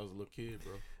fan since I was a little kid,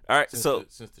 bro. All right,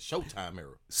 since the Showtime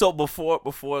era. So before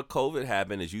COVID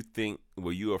happened,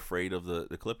 were you afraid of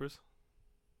the Clippers?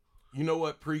 You know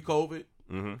what? Pre-COVID?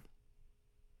 Mm-hmm.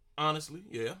 Honestly,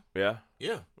 yeah. Yeah?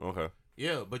 Yeah. Okay.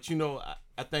 Yeah, but,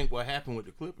 I think what happened with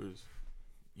the Clippers,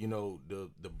 the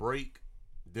break,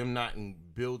 them not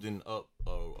building up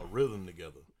a rhythm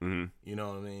together. Mm-hmm. You know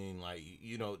what I mean? Like,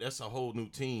 that's a whole new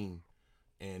team.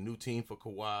 And new team for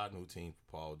Kawhi, new team for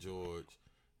Paul George.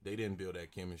 They didn't build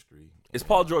that chemistry. Is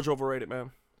Paul George overrated,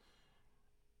 man?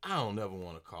 I don't never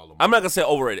want to call him. I'm not going to say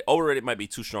overrated. Overrated might be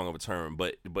too strong of a term,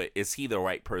 but is he the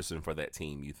right person for that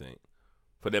team, you think?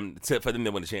 For them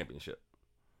to win the championship?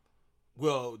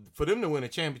 Well, for them to win a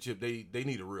championship, they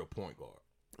need a real point guard.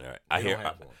 All right.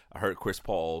 I heard Chris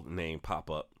Paul name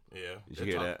pop up. Yeah. Did you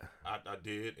hear that? I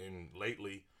did, and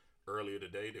lately, earlier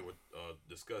today, they were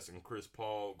discussing Chris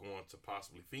Paul going to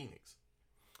possibly Phoenix.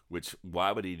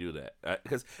 Why would he do that?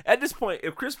 Because at this point,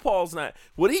 if Chris Paul's not...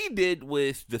 What he did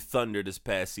with the Thunder this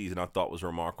past season, I thought was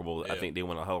remarkable. Yeah. I think they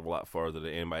went a hell of a lot farther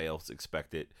than anybody else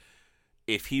expected.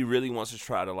 If he really wants to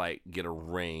try to, get a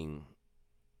ring...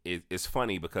 It's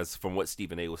funny because from what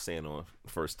Stephen A. was saying on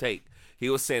First Take, he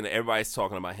was saying that everybody's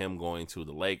talking about him going to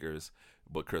the Lakers,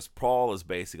 but Chris Paul is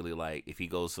basically like, if he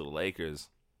goes to the Lakers,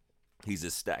 he's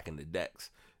just stacking the decks.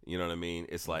 You know what I mean?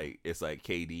 It's like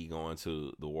KD going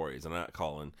to the Warriors. I'm not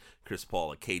calling Chris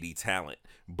Paul a KD talent,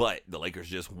 but the Lakers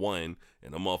just won,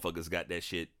 and the motherfuckers got that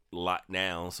shit locked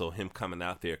down, so him coming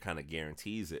out there kind of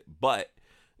guarantees it. But,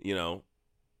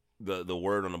 the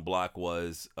word on the block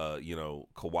was,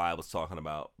 Kawhi was talking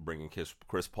about bringing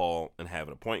Chris Paul and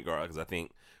having a point guard, because I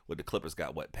think with the Clippers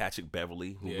got Patrick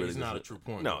Beverly, who really he's not a true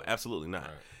point guard. No, absolutely not.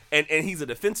 Right. And he's a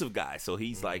defensive guy, so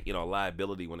he's a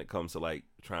liability when it comes to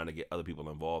trying to get other people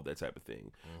involved, that type of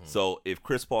thing. Mm-hmm. So if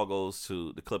Chris Paul goes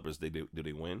to the Clippers, do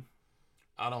they win?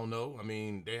 I don't know. I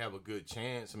mean, they have a good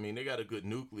chance. I mean, they got a good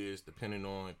nucleus depending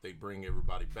on if they bring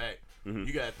everybody back. Mm-hmm.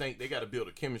 You got to think they got to build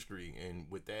a chemistry, and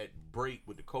with that break,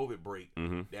 with the COVID break,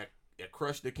 that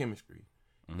crushed the chemistry.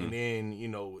 Mm-hmm. And then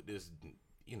with this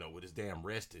damn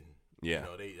resting,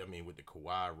 with the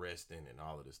Kawhi resting and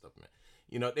all of this stuff,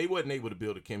 man. They wasn't able to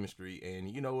build a chemistry, and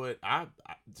you know what? I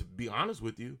to be honest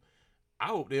with you, I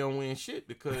hope they don't win shit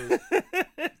because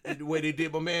the way they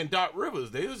did my man Doc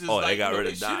Rivers, they was just they got rid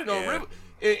of Doc. On Rivers.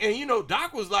 And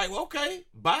Doc was like, well, okay,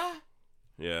 bye.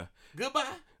 Yeah. Goodbye.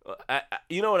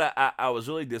 You know what? I was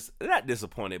really not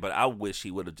disappointed, but I wish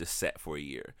he would have just sat for a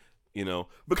year. You know,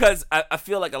 because I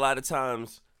feel like a lot of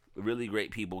times really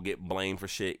great people get blamed for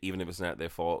shit, even if it's not their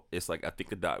fault. It's like I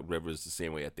think of Doc Rivers the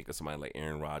same way I think of somebody like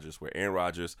Aaron Rodgers, where Aaron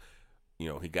Rodgers, you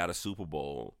know, he got a Super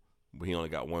Bowl, but he only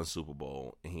got one Super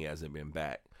Bowl, and he hasn't been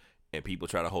back. And people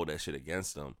try to hold that shit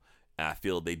against him. And I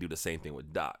feel they do the same thing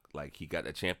with Doc. Like he got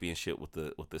that championship with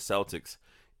the Celtics,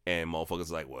 and motherfuckers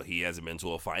are like, well, he hasn't been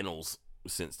to a finals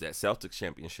since that Celtics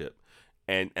championship.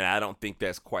 And I don't think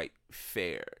that's quite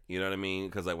fair. You know what I mean?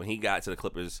 Because like when he got to the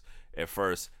Clippers at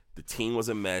first, the team was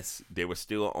a mess. They were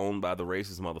still owned by the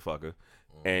racist motherfucker.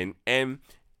 And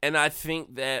I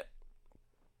think that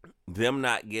them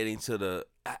not getting to the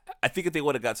I think if they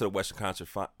would have got to the Western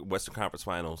Conference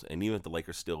Finals, and even if the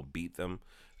Lakers still beat them,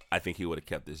 I think he would have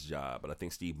kept his job. But I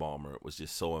think Steve Ballmer was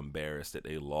just so embarrassed that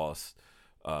they lost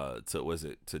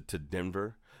to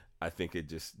Denver. I think it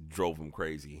just drove him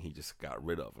crazy. He just got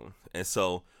rid of him. And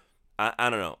so, I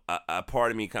don't know. A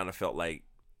part of me kind of felt like,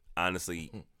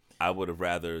 honestly, I would have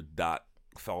rather Doc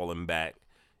fallen back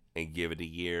and give it a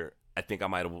year. I think I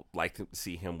might have liked to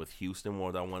see him with Houston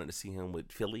more than I wanted to see him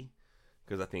with Philly.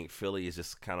 Because I think Philly is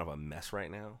just kind of a mess right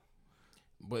now.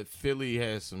 But Philly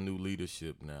has some new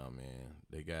leadership now, man.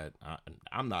 They got.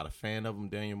 I'm not a fan of them.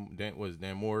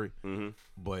 Dan Morey,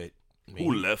 but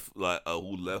who left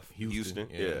Houston?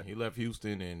 Yeah, he left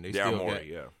Houston, and they Daryl still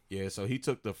Morey, got. Yeah, so he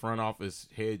took the front office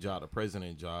head job, the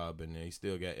president job, and they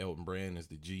still got Elton Brand as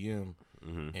the GM.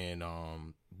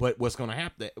 And but what's gonna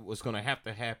have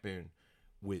to happen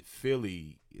with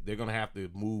Philly? They're gonna have to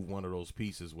move one of those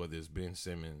pieces, whether it's Ben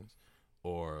Simmons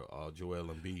or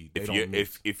Joel Embiid.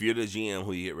 If you're the GM,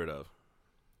 who you get rid of?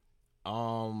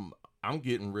 I'm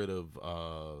getting rid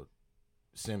of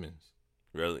Simmons.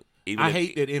 Really? I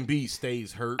hate that Embiid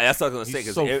stays hurt. That's what I was going to say,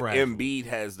 because so Embiid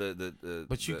has the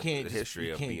but you can't the history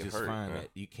you of can't being just hurt. find that.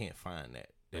 You can't find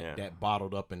that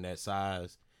bottled up in that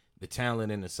size. The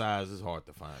talent and the size is hard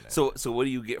to find. That. So what do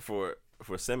you get for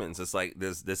Simmons? It's like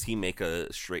does he make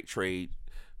a straight trade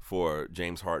for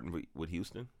James Harden with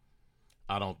Houston?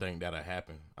 I don't think that'll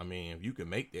happen. I mean, if you can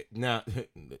make that now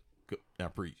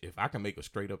preach. If I can make a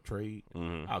straight up trade,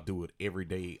 I'll do it every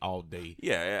day, all day.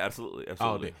 Yeah, absolutely.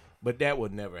 All day. But that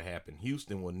would never happen.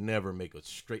 Houston will never make a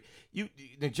straight.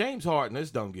 James Harden,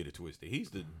 let's don't get it twisted.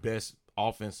 He's the best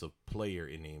offensive player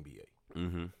in the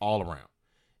NBA, all around.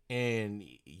 And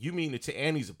you mean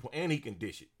and he can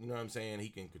dish it. You know what I'm saying? He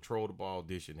can control the ball,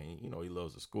 dish it, and he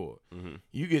loves to score.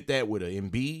 You get that with an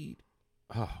Embiid.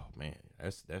 Oh man,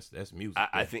 that's music.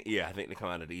 I think they come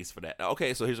out of the East for that.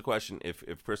 Okay, so here's a question: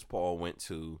 If Chris Paul went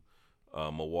to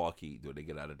Milwaukee, do they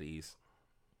get out of the East?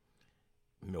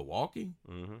 Milwaukee?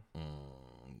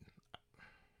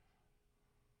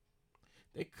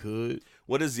 They could.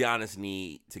 What does Giannis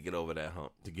need to get over that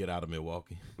hump? To get out of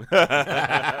Milwaukee.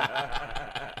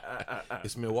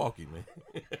 It's Milwaukee, man.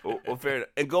 well, fair enough.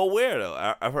 And go where,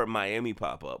 though? I've heard Miami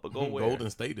pop up, but go where? Golden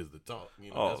State is the talk.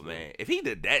 Man. If he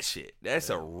did that shit, that's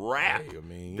a wrap. Hey, I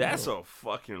mean, that's a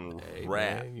fucking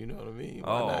wrap. Man, you know what I mean?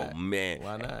 Why not? Man.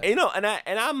 Why not?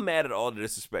 And I'm mad at all the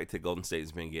disrespect that Golden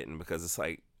State's been getting, because it's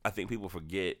like, I think people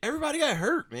forget. Everybody got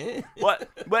hurt, man. But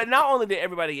not only did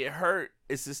everybody get hurt,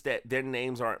 it's just that their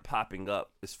names aren't popping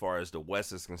up as far as the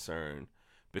West is concerned,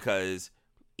 because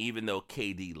even though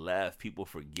KD left, people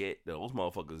forget that those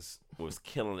motherfuckers was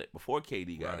killing it before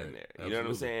KD got in there. You know what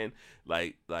I'm saying?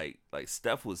 Like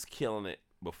Steph was killing it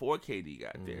before KD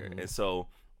got there. And so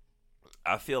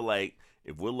I feel like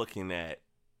if we're looking at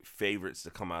favorites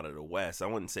to come out of the West, I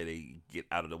wouldn't say they get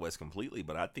out of the West completely,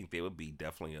 but I think they would be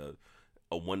definitely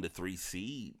a 1 to 3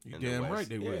 seed. You damn right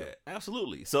they would.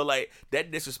 Absolutely. So like that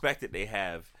disrespect that they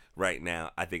have right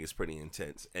now, I think is pretty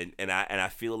intense. And I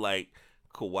feel like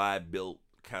Kawhi built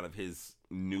kind of his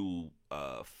new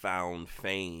found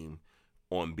fame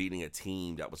on beating a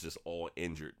team that was just all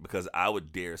injured, because I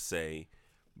would dare say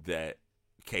that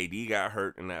KD got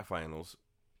hurt in that finals.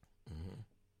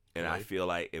 And I feel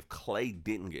like if Clay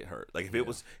didn't get hurt, like if it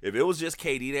was just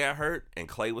KD that got hurt and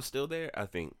Clay was still there, I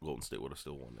think Golden State would have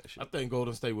still won that shit. I think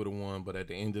Golden State would have won, but at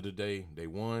the end of the day, they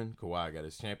won. Kawhi got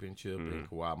his championship, and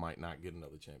Kawhi might not get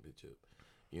another championship.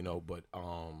 But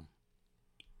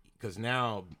because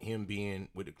now him being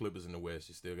with the Clippers in the West,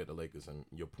 you still got the Lakers, and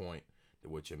your point to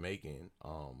what you're making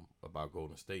about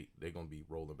Golden State, they're gonna be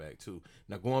rolling back too.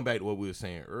 Now going back to what we were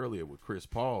saying earlier with Chris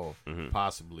Paul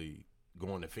possibly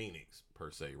going to Phoenix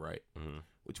per se, right?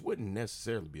 Which wouldn't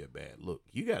necessarily be a bad look.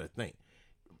 You got to think,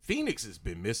 Phoenix has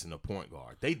been missing a point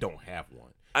guard. They don't have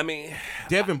one. I mean,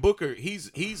 Devin Booker,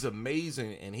 he's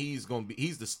amazing, and he's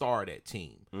the star of that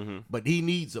team. But he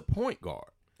needs a point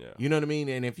guard. Yeah. You know what I mean?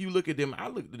 And if you look at them, I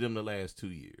looked at them the last 2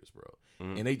 years, bro.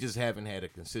 Mm-hmm. And they just haven't had a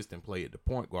consistent play at the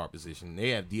point guard position.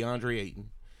 They have DeAndre Ayton.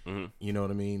 Mm-hmm. You know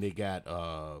what I mean? They got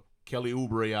Kelly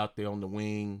Oubre out there on the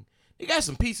wing. They got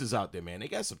some pieces out there, man. They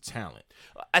got some talent.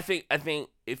 I think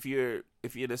if you're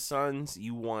the Suns,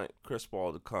 you want Chris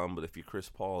Paul to come, but if you're Chris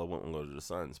Paul, I wouldn't go to the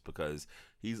Suns because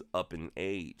he's up in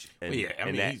age,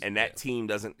 and that team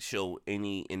doesn't show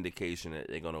any indication that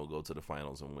they're gonna go to the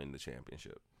finals and win the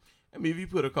championship. I mean, if you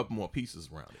put a couple more pieces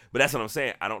around it. But that's what I'm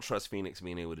saying. I don't trust Phoenix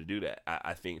being able to do that.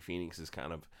 I think Phoenix is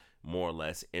kind of more or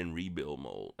less in rebuild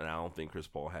mode, and I don't think Chris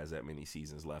Paul has that many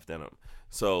seasons left in him.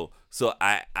 So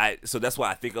that's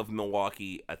why I think of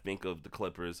Milwaukee. I think of the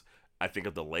Clippers. I think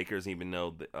of the Lakers, even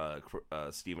though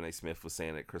Stephen A. Smith was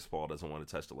saying that Chris Paul doesn't want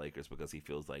to touch the Lakers because he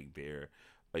feels like they're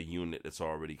a unit that's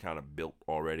already kind of built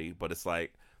already. But it's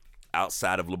like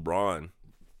outside of LeBron,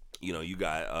 you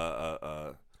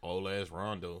got old ass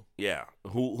Rondo. Yeah,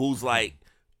 who's like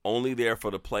only there for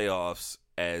the playoffs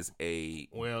as a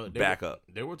backup.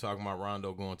 They were talking about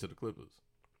Rondo going to the Clippers.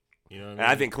 You know what I mean?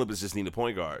 And I think Clippers just need a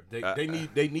point guard.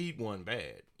 They need one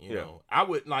bad. You know,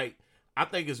 I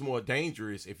think it's more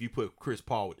dangerous if you put Chris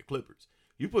Paul with the Clippers.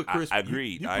 You put Chris.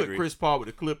 Agreed. You put Chris Paul with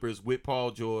the Clippers with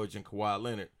Paul George and Kawhi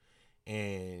Leonard,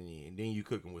 and then you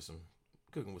cooking with some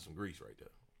grease right there.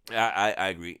 I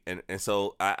agree, and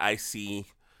so I see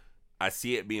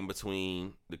it being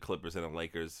between the Clippers and the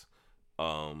Lakers.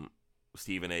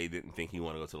 Stephen A. didn't think he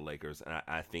wanted to go to the Lakers, and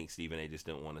I think Stephen A. just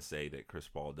didn't want to say that Chris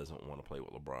Paul doesn't want to play with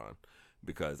LeBron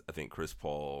because I think Chris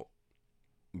Paul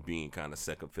being kind of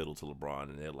second fiddle to LeBron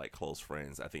and they're like close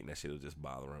friends, I think that shit will just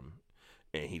bother him,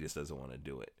 and he just doesn't want to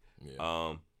do it.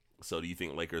 Yeah. So do you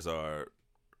think Lakers are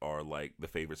like the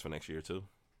favorites for next year too?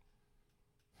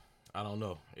 I don't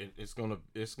know. It's gonna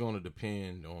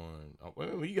depend on.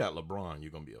 When you got LeBron,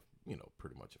 you're gonna be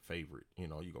pretty much a favorite. You're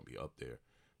gonna be up there.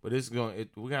 But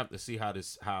we have to see how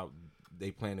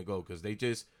they plan to go because they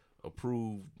just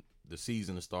approved the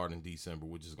season to start in December,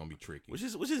 which is gonna be tricky. Which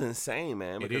is insane,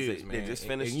 man. Because it is, man. They just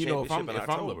finished. And if I'm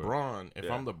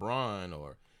LeBron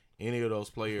or any of those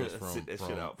players from sit that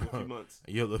shit out for a few months.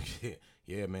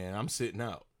 Yeah, man, I'm sitting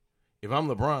out. If I'm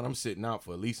LeBron, I'm sitting out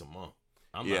for at least a month.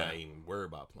 I'm not even worried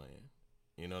about playing.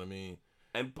 You know what I mean?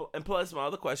 And plus, my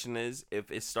other question is, if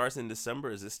it starts in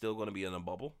December, is it still going to be in a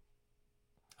bubble?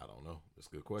 I don't know. That's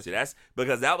a good question. See, that's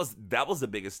because that was the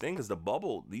biggest thing. Because the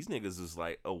bubble, these niggas is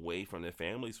like away from their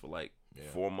families for like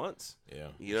 4 months. Yeah,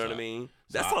 you know what I mean.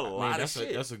 That's a lot of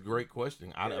shit. That's a great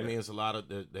question. I mean, it's a lot of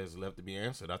that's left to be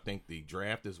answered. I think the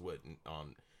draft is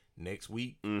on next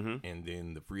week, and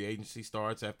then the free agency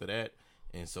starts after that,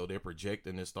 and so they're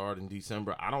projecting to start in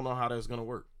December. I don't know how that's gonna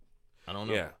work. I don't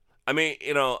know. Yeah. I mean,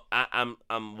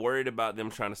 I'm worried about them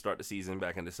trying to start the season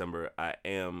back in December. I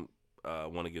am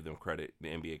want to give them credit, the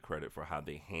NBA credit, for how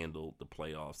they handled the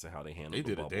playoffs and how they handled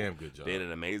the bubble. They did a damn good job. They did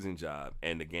an amazing job,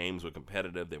 and the games were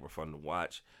competitive. They were fun to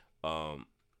watch. And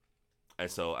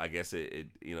so I guess it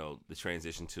the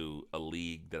transition to a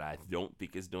league that I don't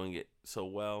think is doing it so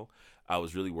well. I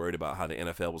was really worried about how the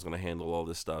NFL was going to handle all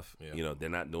this stuff. Yeah. They're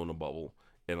not doing a bubble,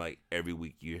 and like every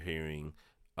week you're hearing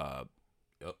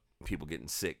people getting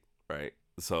sick, right?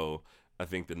 So I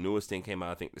think the newest thing came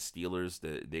out. I think the Steelers,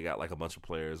 they got like a bunch of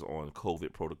players on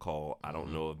COVID protocol. I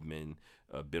don't know if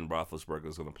Ben Roethlisberger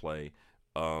is going to play.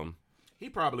 He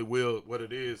probably will. What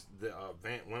it is,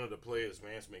 one of the players,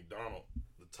 Vance McDonald,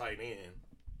 the tight end.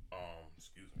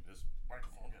 Excuse me, this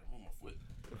microphone got to move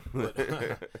my foot.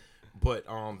 But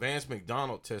Vance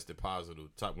McDonald tested positive,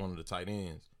 one of the tight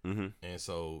ends, and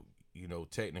so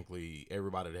technically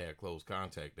everybody that had close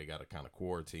contact, they got to kind of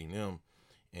quarantine them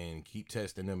and keep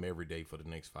testing them every day for the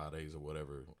next 5 days or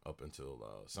whatever up until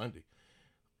Sunday.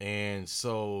 And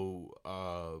so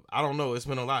I don't know. It's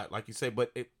been a lot, like you say,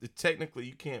 but technically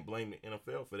you can't blame the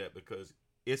NFL for that because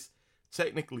it's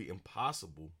technically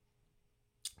impossible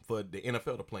for the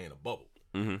NFL to play in a bubble.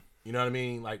 Mm-hmm. You know what I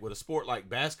mean? Like with a sport like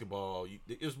basketball,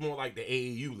 it's more like the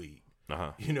AAU league.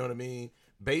 Uh-huh. You know what I mean?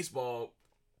 Baseball,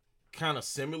 kind of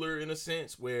similar in a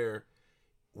sense where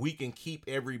we can keep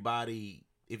everybody.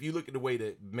 If you look at the way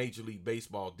that Major League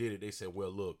Baseball did it, they said, well,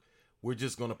 look, we're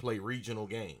just going to play regional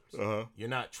games. Uh-huh. You're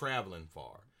not traveling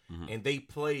far. Mm-hmm. And they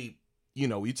play,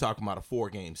 you're talking about a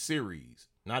 4-game series,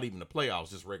 not even the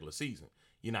playoffs, just regular season.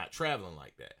 You're not traveling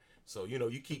like that. So,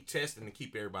 you keep testing to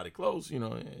keep everybody close,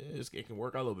 it can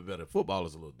work out a little bit better. Football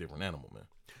is a little different animal, man.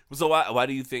 So why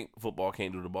do you think football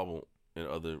can't do the bubble and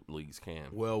other leagues can?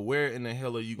 Well, where in the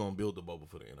hell are you going to build the bubble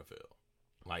for the NFL?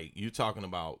 Like, you're talking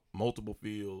about multiple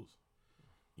fields,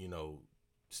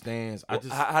 stands.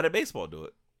 How did baseball do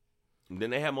it? Then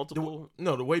they have multiple.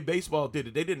 The way baseball did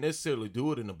it, they didn't necessarily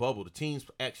do it in the bubble. The teams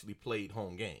actually played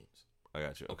home games. I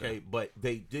got you. Okay, but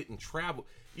they didn't travel.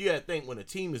 You got to think when a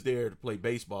team is there to play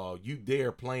baseball,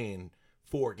 they're playing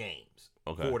 4 games,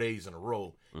 4 days in a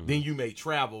row. Mm-hmm. Then you may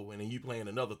travel, and then you playing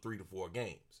another 3 to 4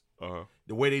 games.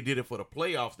 The way they did it for the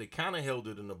playoffs, they kind of held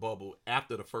it in the bubble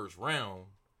after the first round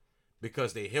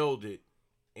because they held it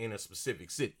in a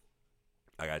specific city.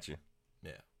 I got you.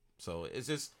 Yeah. So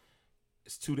it's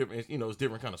 2 different. It's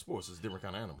different kind of sports. It's different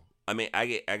kind of animal. I mean, I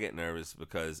get nervous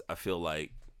because I feel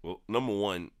like, well, number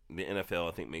one, the NFL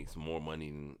I think makes more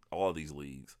money than all these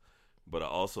leagues, but I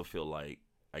also feel like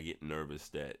I get nervous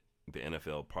that the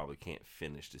NFL probably can't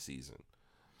finish the season.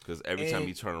 Because every time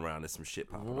you turn around, there's some shit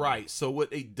popping up. Right. So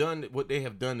what they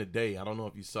have done today, I don't know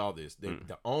if you saw this.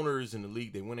 The owners in the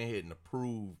league, they went ahead and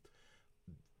approved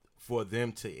for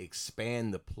them to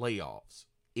expand the playoffs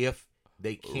if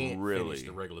they can't finish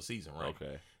the regular season, right?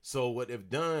 Okay. So what they've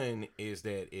done is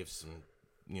that if some,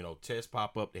 tests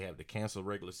pop up, they have to cancel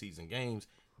regular season games,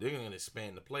 they're going to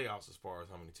expand the playoffs as far as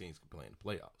how many teams can play in the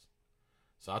playoffs.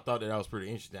 So I thought that was pretty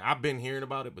interesting. I've been hearing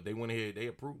about it, but they went ahead, they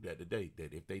approved that today,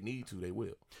 that if they need to, they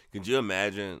will. Could you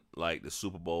imagine, like, the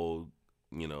Super Bowl,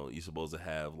 you're supposed to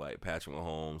have, like, Patrick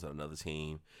Mahomes on another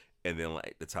team, and then,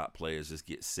 like, the top players just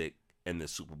get sick, and the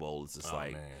Super Bowl is just,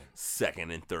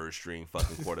 second and third string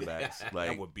fucking quarterbacks. Like,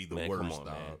 that would be the worst, come on,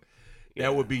 dog. Man.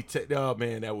 That would be,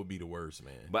 that would be the worst,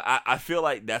 man. But I feel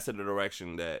like that's in the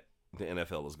direction that the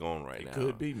NFL is going right now. It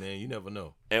could be, man. You never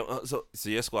know. And so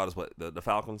your squad is what? The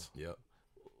Falcons? Yep.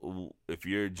 If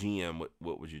you're a GM,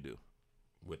 what would you do?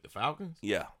 With the Falcons?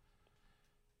 Yeah.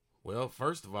 Well,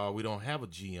 first of all, we don't have a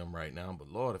GM right now, but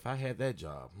Lord, if I had that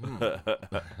job.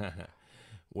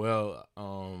 Well,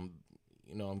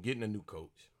 I'm getting a new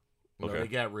coach. They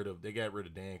got rid of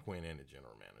Dan Quinn and the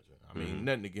general manager. I mean,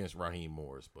 nothing against Raheem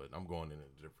Morris, but I'm going in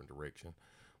a different direction.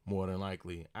 More than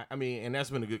likely. I mean, and that's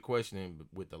been a good question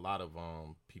with a lot of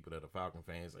people that are Falcon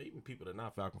fans, even people that are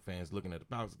not Falcon fans looking at the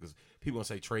Falcons, because people going to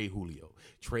say trade Julio,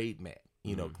 trade Matt,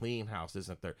 clean house, this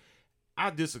and third. I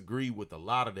disagree with a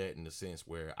lot of that in the sense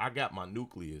where I got my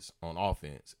nucleus on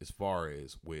offense as far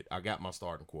as I got my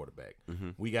starting quarterback. Mm-hmm.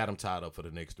 We got him tied up for the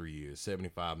next 3 years,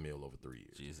 $75 million over 3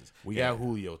 years. Jesus. We got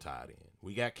Julio tied in.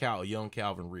 We got young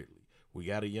Calvin Ridley. We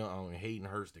got a young Hayden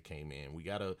Hurst that came in. We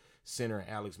got a center,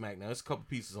 Alex Mack. Now, there's a couple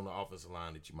pieces on the offensive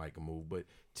line that you might can move, but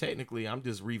technically, I'm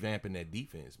just revamping that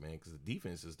defense, man, because the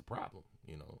defense is the problem.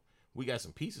 We got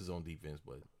some pieces on defense,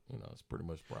 but it's pretty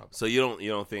much the problem. So you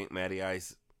don't think Matty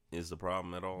Ice is the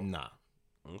problem at all? Nah.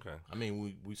 Okay. I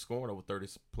mean, we scoring over 30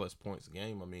 plus points a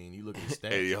game. I mean, you look at the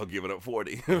stats. Hey, y'all giving up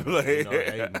 40.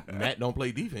 Hey, Matt don't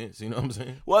play defense. You know what I'm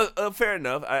saying? Well, fair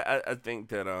enough. I think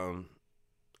that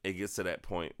it gets to that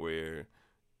point where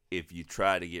if you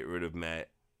try to get rid of Matt,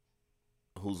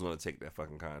 who's going to take that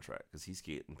fucking contract? Because he's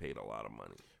getting paid a lot of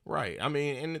money. Right. I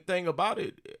mean, and the thing about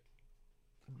it,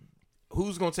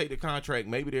 who's going to take the contract?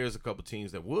 Maybe there's a couple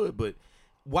teams that would, but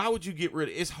why would you get rid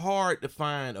of it? It's hard to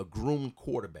find a groomed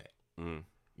quarterback. Mm.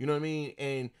 You know what I mean?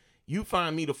 And you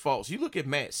find me the faults. You look at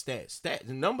Matt's stats,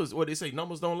 the numbers, what they say,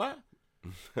 numbers don't lie.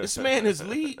 This man is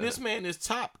this man is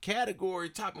top in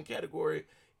category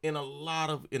in a lot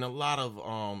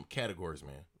of categories,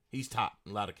 man. He's top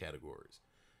in a lot of categories.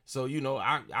 So,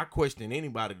 I question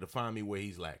anybody to find me where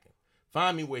he's lacking.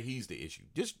 Find me where he's the issue.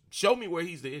 Just show me where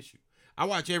he's the issue. I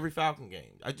watch every Falcon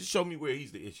game. Just show me where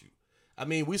he's the issue. I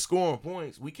mean, we scoring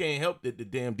points. We can't help that the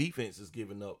damn defense is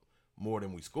giving up more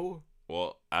than we score.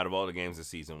 Well, out of all the games this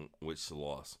season, which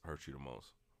loss hurt you the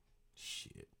most?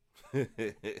 Shit.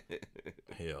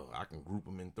 Hell, I can group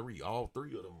them in 3. All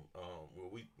 3 of them.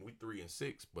 We 3 and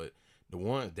 6, but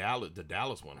the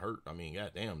Dallas one hurt. I mean,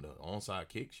 goddamn, the onside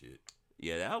kick shit.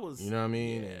 Yeah, that was. You know what I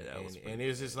mean? Yeah, that was. And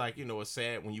it's just like, it's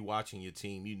sad when you watching your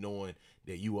team, you knowing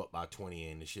that you up by 20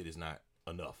 and the shit is not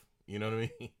enough. You know what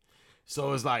I mean?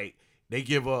 So it's like they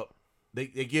give up, they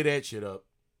get that shit up.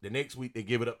 The next week they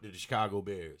give it up to the Chicago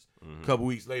Bears. Mm-hmm. A couple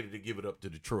weeks later they give it up to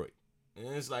Detroit.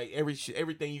 And it's like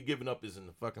everything you giving up is in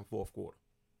the fucking fourth quarter.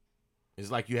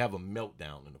 It's like you have a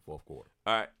meltdown in the fourth quarter.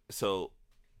 All right, so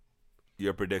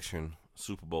your prediction,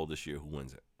 Super Bowl this year, who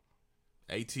wins it?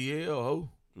 ATL, ho?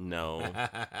 No.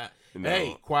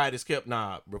 Hey, quiet as kept.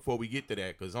 Nah, before we get to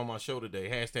that, because on my show today,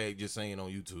 hashtag just saying on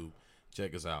YouTube,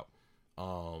 check us out.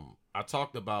 I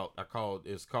talked about,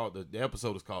 the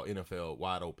episode is called NFL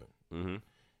Wide Open. Mm-hmm.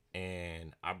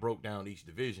 And I broke down each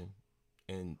division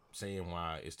and saying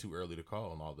why it's too early to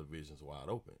call and all the divisions are wide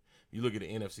open. You look at the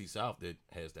NFC South that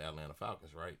has the Atlanta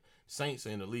Falcons, right? Saints are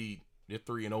in the lead. They're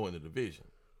 3-0 in the division.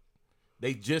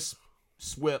 They just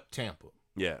swept Tampa.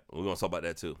 Yeah, we're going to talk about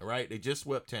that too. Right? They just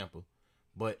swept Tampa.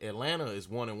 But Atlanta is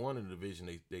 1-1 in the division.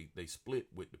 They split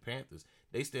with the Panthers.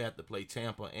 They still have to play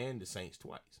Tampa and the Saints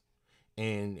twice.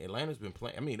 And Atlanta's been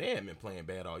playing. I mean, they haven't been playing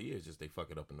bad all year. It's just they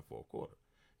fuck it up in the fourth quarter.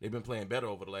 They've been playing better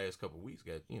over the last couple of weeks.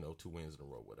 Got 2 wins in a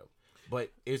row, whatever.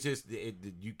 But it's just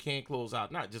you can't close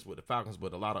out not just with the Falcons,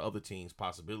 but a lot of other teams'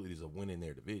 possibilities of winning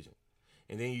their division.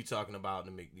 And then you're talking about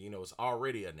it's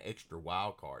already an extra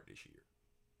wild card this year.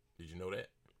 Did you know that?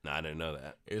 No, I didn't know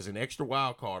that. There's an extra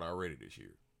wild card already this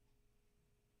year.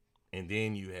 And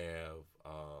then you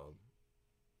have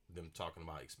them talking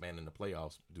about expanding the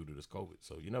playoffs due to this COVID.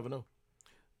 So you never know.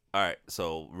 All right,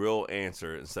 so real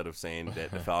answer, instead of saying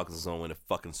that the Falcons is going to win a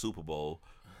fucking Super Bowl,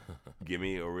 give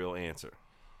me a real answer.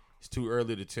 It's too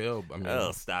early to tell. I mean,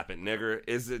 oh, stop it, nigger.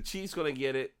 Is the Chiefs going to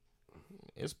get it?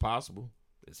 It's possible.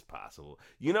 It's possible.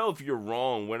 If you're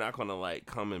wrong, we're not going to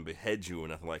come and behead you or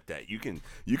nothing like that. You can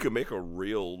make a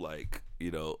real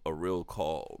a real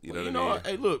call. You know what I mean?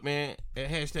 Hey, look, man.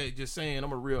 Hashtag just saying,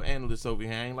 I'm a real analyst over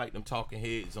here. I ain't like them talking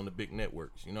heads on the big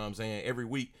networks. You know what I'm saying? Every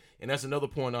week. And that's another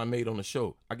point I made on the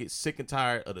show. I get sick and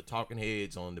tired of the talking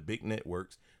heads on the big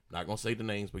networks. I'm not going to say the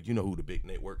names, but you know who the big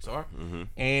networks are. Mm-hmm.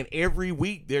 And every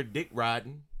week they're dick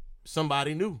riding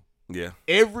somebody new. Yeah.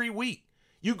 Every week.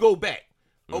 You go back.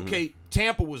 Okay,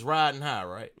 Tampa was riding high,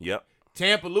 right? Yep.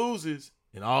 Tampa loses,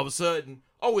 and all of a sudden,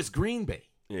 it's Green Bay.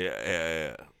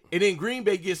 Yeah. And then Green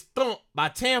Bay gets thumped by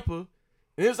Tampa,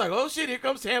 and it's like, oh shit, here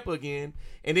comes Tampa again.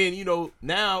 And then,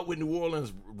 now with New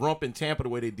Orleans rumping Tampa the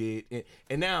way they did,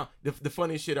 and now the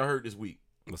funniest shit I heard this week.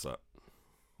 What's up?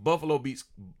 Buffalo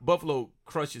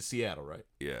crushes Seattle, right?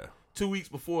 Yeah. 2 weeks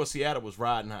before, Seattle was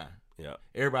riding high. Yeah.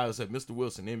 Everybody was like, Mr.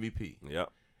 Wilson, MVP.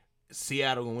 Yep.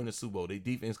 Seattle gonna win the Super Bowl. Their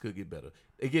defense could get better.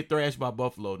 They get thrashed by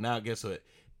Buffalo. Now guess what?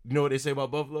 You know what they say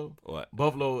about Buffalo? What?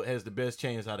 Buffalo has the best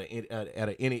chance out of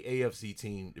any AFC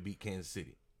team to beat Kansas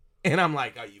City. And I'm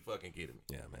like, are you fucking kidding me?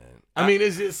 Yeah, man. I mean,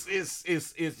 it's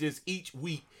just each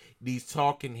week these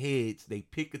talking heads, they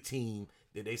pick a team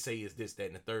that they say is this, that,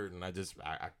 and the third, and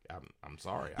I'm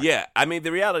sorry. Yeah, I mean,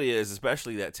 the reality is,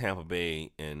 especially that Tampa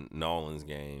Bay and New Orleans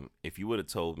game, if you would have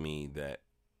told me that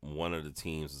one of the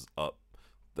teams is up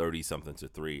 30-something to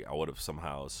 3, I would have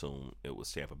somehow assumed it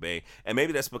was Tampa Bay. And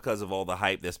maybe that's because of all the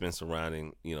hype that's been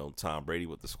surrounding, Tom Brady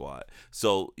with the squad.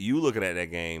 So you looking at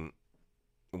that game,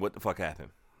 what the fuck happened?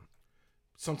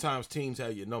 Sometimes teams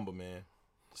have your number, man.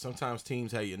 Sometimes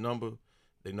teams have your number.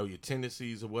 They know your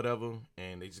tendencies or whatever,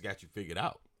 and they just got you figured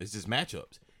out. It's just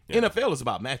matchups. Yeah. NFL is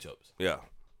about matchups. Yeah.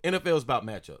 NFL is about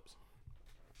matchups.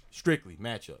 Strictly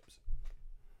matchups.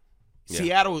 Yeah.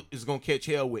 Seattle is going to catch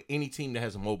hell with any team that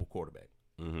has a mobile quarterback.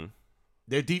 Mm-hmm.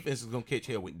 Their defense is going to catch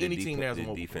hell with any team that has a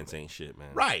mobile defense quarterback. Ain't shit, man.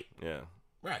 Right. Yeah.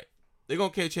 Right. They're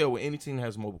going to catch hell with any team that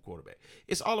has a mobile quarterback.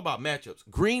 It's all about matchups.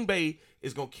 Green Bay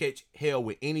is going to catch hell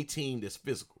with any team that's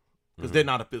physical because they're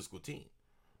not a physical team.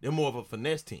 They're more of a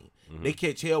finesse team. Mm-hmm. They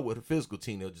catch hell with a physical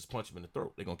team. They'll just punch them in the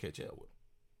throat. They're going to catch hell with them.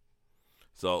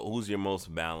 So who's your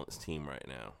most balanced team right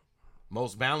now?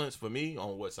 Most balanced for me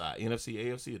on what side? NFC,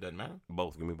 AFC? It doesn't matter?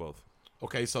 Both. Give me both.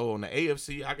 Okay, so on the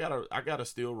AFC, I gotta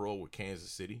still roll with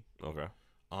Kansas City. Okay.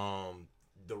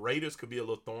 The Raiders could be a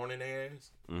little thorn in their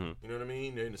ass. Mm-hmm. You know what I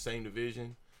mean? They're in the same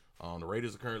division. The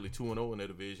Raiders are currently 2-0 in their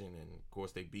division, and of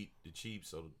course they beat the Chiefs.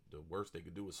 So the worst they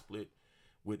could do is split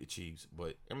with the Chiefs.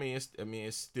 But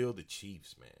it's still the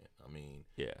Chiefs, man.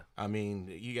 Yeah.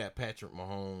 You got Patrick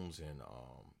Mahomes, and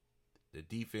the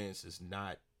defense is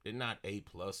they're not A+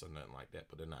 or nothing like that,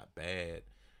 but they're not bad.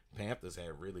 Panthers had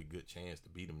a really good chance to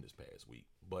beat them this past week,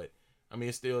 but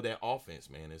it's still that offense,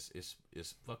 man.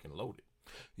 It's fucking loaded.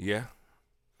 Yeah.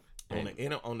 On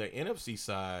the NFC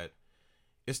side,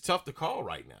 it's tough to call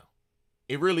right now.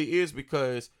 It really is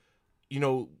because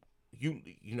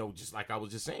just like I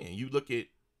was just saying, you look at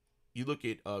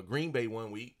Green Bay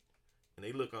one week and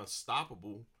they look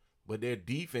unstoppable, but their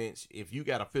defense, if you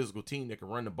got a physical team that can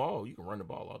run the ball, you can run the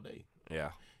ball all day.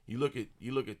 Yeah. You look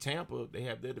at Tampa, they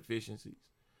have their deficiencies.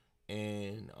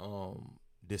 And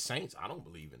the Saints, I don't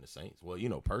believe in the Saints. Well,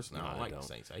 personally, I don't like the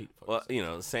Saints. I hate the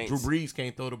the Saints. Drew Brees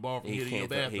can't throw the ball from here to your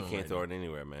bathroom. He can't throw it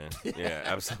anywhere, man. Yeah,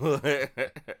 absolutely.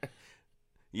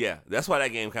 Yeah, that's why that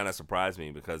game kind of surprised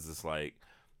me because it's like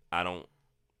I don't,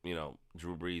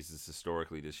 Drew Brees is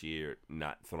historically this year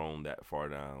not thrown that far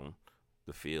down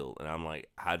the field, and I'm like,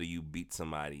 how do you beat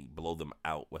somebody, blow them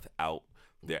out without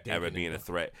there ever being a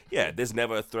threat? Yeah, there's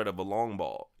never a threat of a long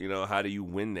ball. How do you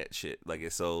win that shit? Like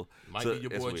it's so. Might be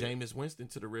your boy Jameis Winston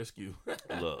to the rescue.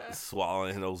 Look,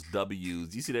 swallowing those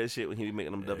W's. You see that shit when he be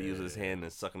making them W's with his hand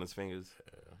and sucking his fingers.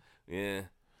 Yeah.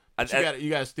 You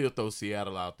got to still throw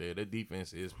Seattle out there. Their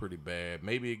defense is pretty bad.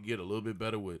 Maybe it get a little bit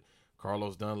better with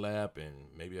Carlos Dunlap and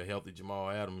maybe a healthy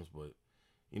Jamal Adams, but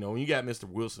You know, when you got Mr.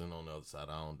 Wilson on the other side,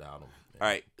 I don't doubt him. All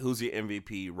right, who's your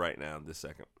MVP right now? This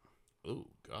second. Oh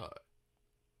God,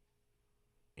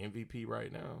 MVP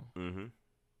right now. Mm-hmm.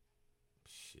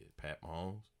 Shit, Pat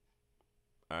Mahomes.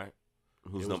 All right,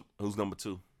 who's number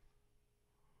 2?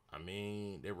 I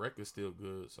mean, their record's still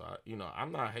good, so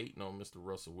I'm not hating on Mr.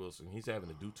 Russell Wilson. He's having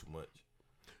to do too much.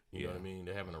 You know what I mean?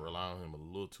 They're having to rely on him a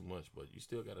little too much, but you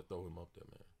still got to throw him up there,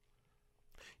 man.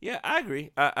 Yeah, I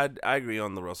agree. I agree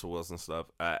on the Russell Wilson stuff.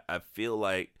 I feel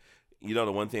like,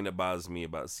 the one thing that bothers me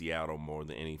about Seattle more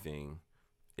than anything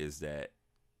is that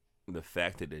the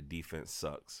fact that their defense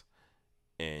sucks,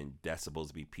 and that's supposed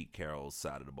to be Pete Carroll's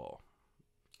side of the ball.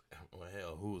 Well,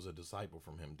 hell, who was a disciple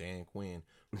from him? Dan Quinn,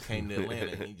 who came to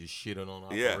Atlanta and he just shitted on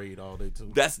our parade all day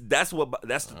too. That's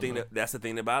the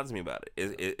thing that bothers me about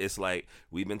it. It's like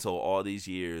we've been told all these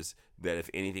years that if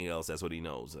anything else, that's what he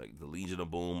knows. Like the Legion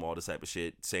of Boom, all this type of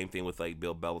shit. Same thing with like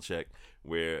Bill Belichick,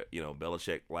 where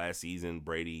Belichick last season,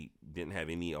 Brady didn't have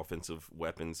any offensive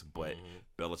weapons, but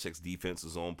Belichick's defense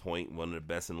was on point, one of the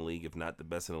best in the league, if not the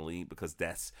best in the league, because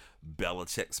that's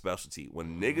Belichick's specialty.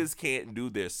 When niggas can't do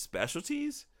their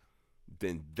specialties,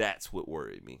 then that's what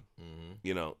worried me.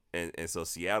 And so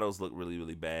Seattle's look really,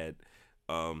 really bad.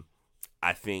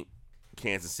 I think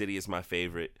Kansas City is my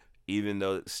favorite, even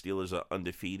though the Steelers are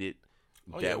undefeated.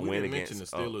 That win against the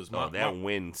Steelers,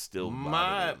 win still.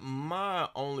 My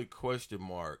only question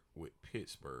mark with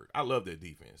Pittsburgh, I love their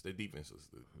defense. Their defense is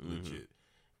legit.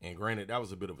 And granted, that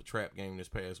was a bit of a trap game this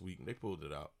past week, and they pulled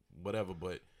it out. Whatever,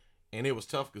 and it was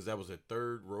tough because that was their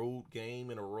third road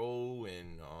game in a row,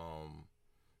 and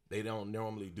they don't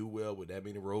normally do well with that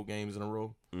many road games in a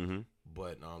row.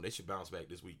 But they should bounce back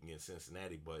this week against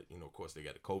Cincinnati. But, of course, they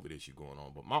got the COVID issue going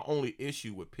on. But my only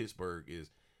issue with Pittsburgh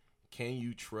is, can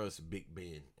you trust Big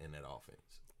Ben in that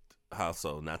offense? How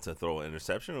so? Not to throw an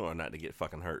interception or not to get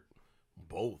fucking hurt?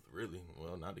 Both, really.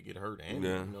 Well, not to get hurt and,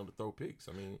 to throw picks.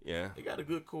 I mean, they got a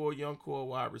good young core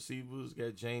wide receivers.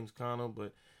 Got James Conner.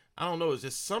 But I don't know. It's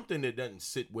just something that doesn't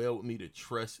sit well with me to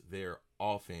trust their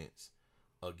offense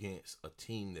against a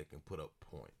team that can put up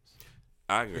points.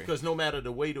 I agree. Because no matter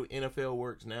the way the NFL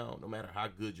works now, no matter how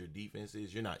good your defense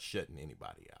is, you're not shutting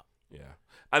anybody out. Yeah.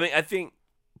 I mean, I think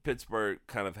Pittsburgh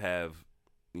kind of have,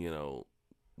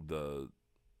 the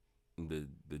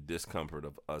discomfort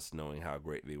of us knowing how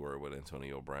great they were with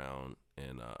Antonio Brown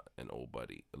and old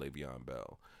buddy Le'Veon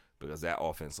Bell, because that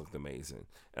offense looked amazing.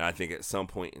 And I think at some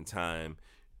point in time,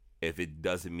 if it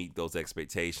doesn't meet those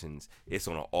expectations, it's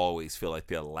going to always feel like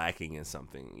they're lacking in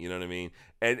something. You know what I mean?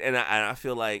 And I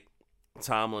feel like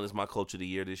Tomlin is my coach of the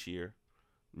year this year,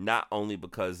 not only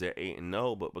because they're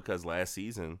 8-0, but because last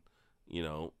season,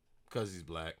 because he's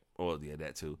black. Well, yeah,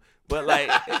 that too. But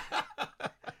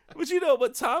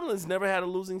but Tomlin's never had a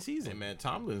losing season. Hey, man,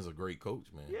 Tomlin's a great coach,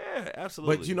 man. Yeah,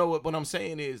 absolutely. But you know what I'm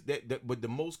saying is but the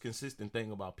most consistent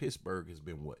thing about Pittsburgh has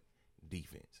been what?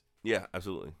 Defense. Yeah,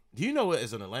 absolutely. Do you know what,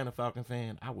 as an Atlanta Falcon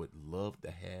fan, I would love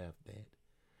to have that.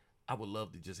 I would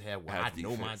love to just have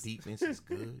know my defense is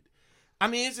good. I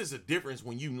mean, it's just a difference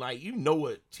when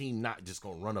a team not just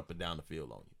going to run up and down the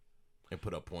field on you and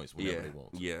put up points whenever they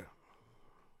want to. Yeah.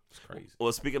 It's crazy.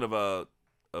 Well, speaking of a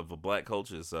black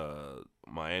coach, is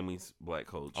Miami's black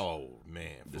coach. Oh,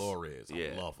 man. Flores.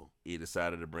 I love him. He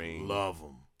decided to bring Love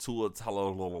him. Tua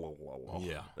Tagovailoa.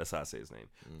 Yeah. That's how I say his name.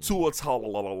 Tua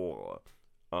Tagovailoa.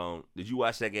 Did you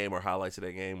watch that game or highlights of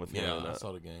that game with him? Yeah, I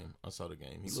saw the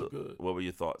game. He looked good. What were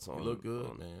your thoughts on? He looked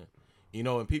good, man.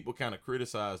 And people kind of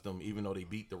criticized them, even though they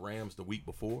beat the Rams the week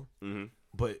before. Mm-hmm.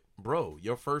 But bro,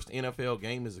 your first NFL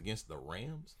game is against the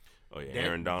Rams. Oh yeah,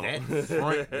 Aaron Donald.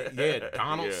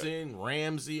 Donaldson,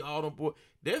 Ramsey, all them boys.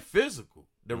 They're physical.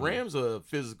 The Rams are a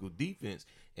physical defense,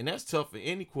 and that's tough for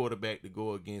any quarterback to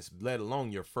go against, let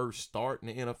alone your first start in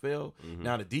the NFL. Mm-hmm.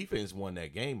 Now, the defense won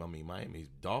that game. I mean, Miami's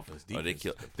Dolphins defense.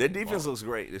 Their defense looks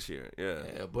great this year.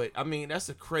 Yeah, but, I mean, that's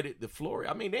a credit to Flores.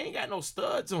 I mean, they ain't got no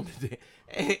studs on the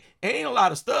ain't a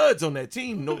lot of studs on that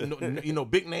team. No,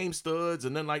 big name studs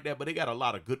and nothing like that, but they got a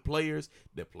lot of good players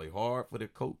that play hard for their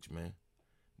coach, man.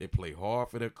 They play hard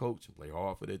for their coach and play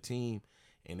hard for their team.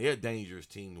 And they're a dangerous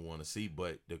team to want to see.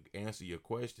 But to answer your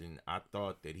question, I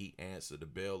thought that he answered the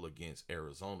bell against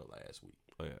Arizona last week.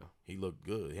 Oh, yeah. He looked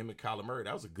good. Him and Kyler Murray,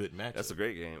 that was a good matchup. That's a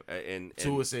great game. And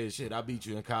Tua said, shit, I beat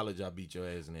you in college, I beat your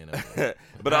ass in the NFL.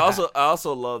 But I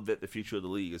also love that the future of the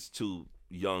league is two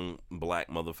young black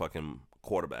motherfucking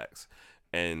quarterbacks.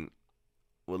 And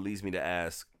what leads me to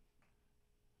ask,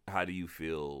 how do you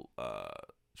feel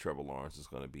Trevor Lawrence is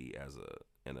going to be as a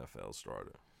NFL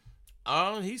starter?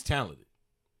 He's talented.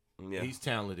 Yeah. He's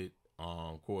talented.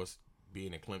 Of course,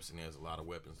 being in Clemson, he has a lot of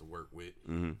weapons to work with.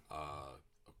 Mm-hmm.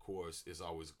 Of course, it's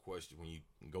always a question when you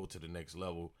go to the next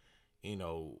level. You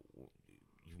know,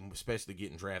 especially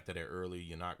getting drafted there early,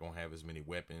 you're not gonna have as many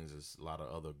weapons as a lot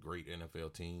of other great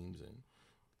NFL teams, and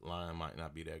line might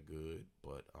not be that good.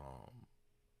 But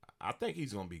I think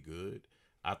he's gonna be good.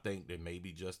 I think that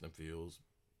maybe Justin Fields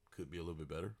could be a little bit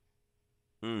better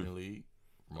in the league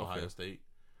from Ohio State.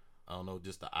 I don't know,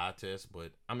 just the eye test,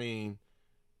 but I mean,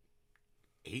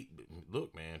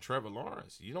 look, man, Trevor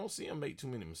Lawrence, you don't see him make too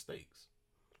many mistakes.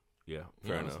 Yeah,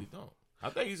 fair enough. Don't.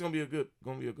 I think he's gonna be a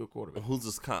good quarterback. Who's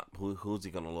this comp? Who's he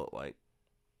gonna look like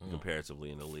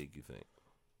comparatively in the league? You think?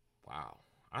 Wow,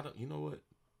 I don't. You know what?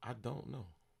 I don't know.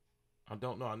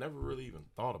 I never really even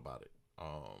thought about it.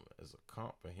 As a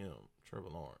comp for him, Trevor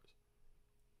Lawrence.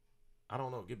 I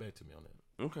don't know. Get back to me on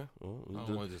that. Okay. Well, I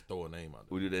don't want to just throw a name out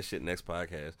there. We do that shit next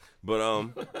podcast. But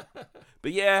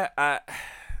but yeah,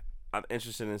 I'm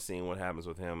interested in seeing what happens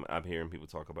with him. I'm hearing people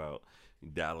talk about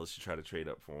Dallas should try to trade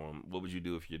up for him. What would you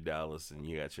do if you're Dallas and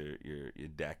you got your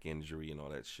Dak injury and all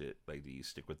that shit? Like, do you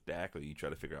stick with Dak or do you try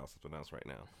to figure out something else right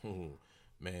now? Ooh,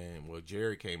 man, well,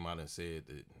 Jerry came out and said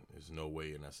that there's no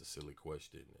way, and that's a silly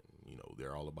question. And, you know,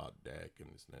 they're all about Dak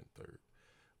and this and that and third.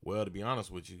 Well, to be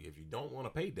honest with you, if you don't want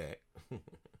to pay Dak,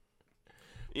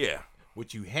 yeah,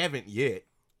 which you haven't yet,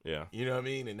 yeah, you know what I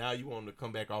mean, and now you want him to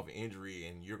come back off an injury,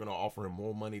 and you're gonna offer him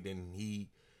more money than he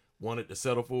wanted to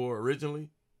settle for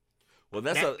originally. Well,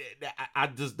 I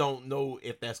just don't know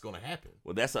if that's gonna happen.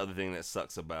 Well, that's the other thing that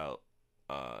sucks about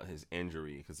his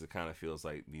injury, because it kind of feels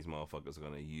like these motherfuckers are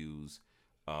gonna use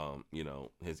you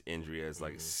know, his injury as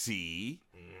like,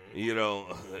 you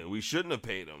know, we shouldn't have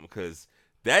paid him because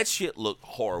that shit looked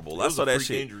horrible. I saw that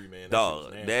shit, injury, man.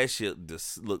 dog. That shit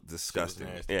looked disgusting.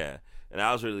 Yeah, and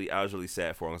I was really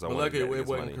sad for him because I wanted to get his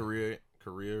money.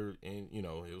 Career, and you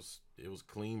know, it was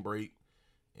clean break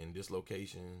and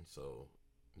dislocation. So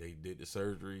they did the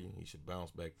surgery. He should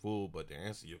bounce back full. But to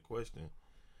answer your question,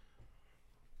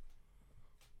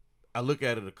 I look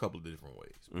at it a couple of different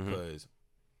ways because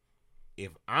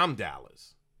if I'm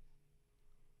Dallas,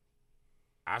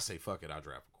 I say fuck it. I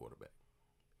draft a quarterback.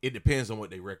 It depends on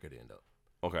what they record end up.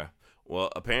 Okay.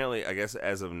 Well, apparently, I guess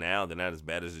as of now, they're not as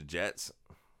bad as the Jets.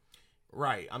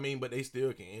 Right. I mean, but they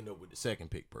still can end up with the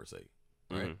second pick per se.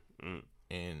 Right.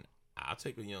 And I'll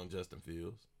take a young Justin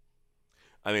Fields.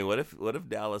 I mean, what if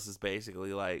Dallas is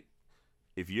basically like,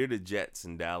 if you're the Jets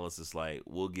and Dallas is like,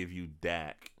 we'll give you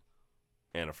Dak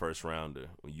and a first rounder.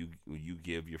 Will you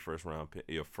give your first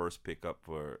first pick up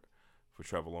for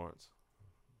Trevor Lawrence?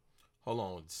 Hold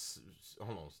on.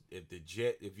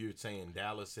 If you're saying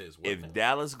Dallas says what? If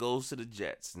Dallas goes to the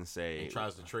Jets and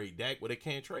tries to trade Dak, well, they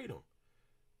can't trade him.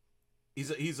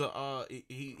 He's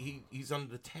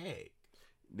under the tag.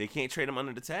 They can't trade him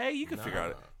under the tag. You can figure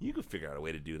out a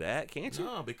way to do that, can't you?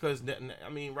 No, because I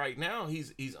mean, right now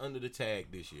he's under the tag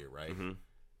this year, right? Mm-hmm.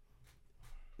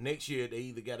 Next year they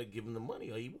either got to give him the money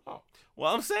or he walk.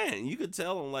 Well, I'm saying you could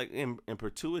tell him like in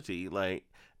perpetuity, like,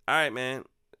 all right, man.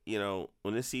 You know,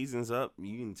 when this season's up,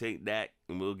 you can take Dak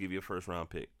and we'll give you a first round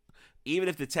pick. Even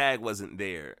if the tag wasn't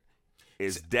there,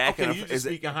 is Dak... Okay, you're just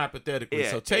speaking hypothetically.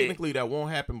 Yeah, so technically that won't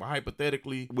happen, but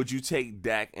hypothetically... Would you take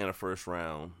Dak in a first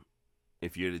round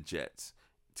if you're the Jets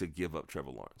to give up Trevor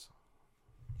Lawrence?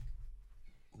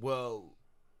 Well,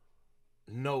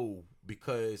 no,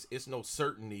 because it's no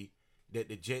certainty that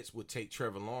the Jets would take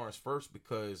Trevor Lawrence first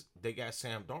because they got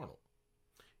Sam Darnold.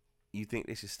 You think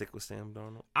they should stick with Sam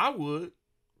Darnold? I would.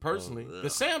 Personally, the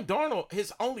Sam Darnold,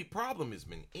 his only problem has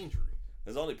been injury.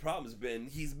 His only problem has been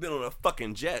he's been on the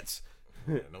fucking Jets.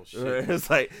 Yeah, no shit. It's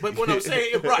like, but what I'm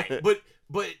saying, right? But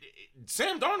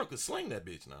Sam Darnold could sling that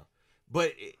bitch now.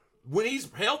 But when he's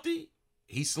healthy,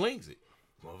 he slings it.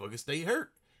 Motherfucker stay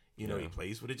hurt. You know, he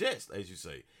plays for the Jets, as you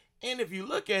say. And if you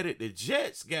look at it, the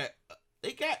Jets got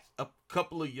a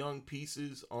couple of young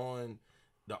pieces on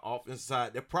the offense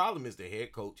side. The problem is the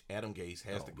head coach, Adam Gase,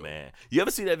 has to go. Man, you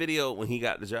ever see that video when he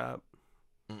got the job?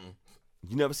 Mm-mm.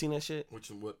 You never seen that shit?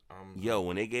 What? Yo,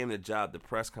 when they gave him the job, the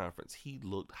press conference, he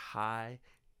looked high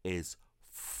as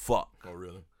fuck. Oh,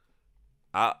 really?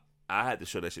 I had to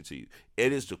show that shit to you.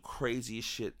 It is the craziest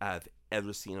shit I've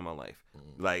ever seen in my life.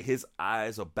 Mm-hmm. Like, his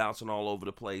eyes are bouncing all over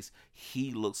the place.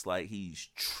 He looks like he's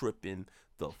tripping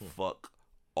the fuck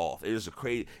off. It is a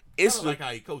crazy. It's like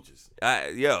how he coaches.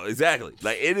 Exactly.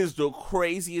 Like, it is the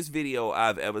craziest video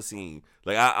I've ever seen.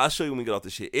 Like, I'll show you when we get off the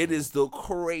shit. It is the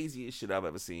craziest shit I've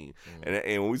ever seen.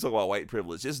 And when we talk about white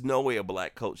privilege, there's no way a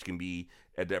black coach can be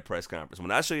at that press conference.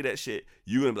 When I show you that shit,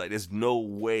 you're gonna be like, there's no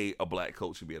way a black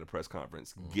coach should be at a press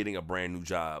conference getting a brand new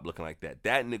job looking like that.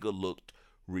 That nigga looked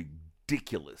ridiculous.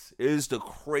 ridiculous. It is the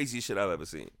craziest shit I've ever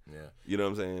seen. Yeah. You know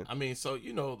what I'm saying? I mean, so,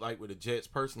 you know, like with the Jets,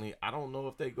 personally, I don't know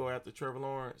if they go after Trevor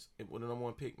Lawrence with the number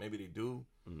 1 pick. Maybe they do.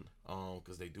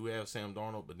 Because they do have Sam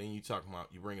Darnold. But then you talking about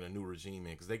you bringing a new regime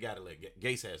in because they got to let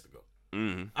Gase has to go.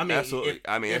 Mm-hmm. I mean, absolutely.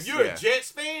 If you're a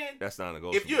Jets fan, that's not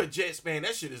negotiable. If you're a Jets fan,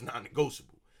 that shit is not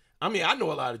negotiable. I mean, I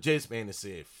know a lot of Jets fans that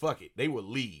said, fuck it. They will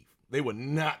leave. They will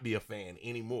not be a fan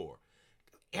anymore.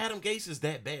 Adam Gase is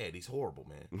that bad. He's horrible,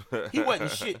 man. He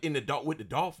wasn't shit with the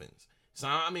Dolphins. So,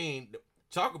 I mean,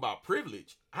 talk about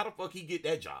privilege. How the fuck he get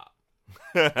that job?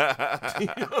 You know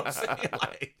what I'm saying?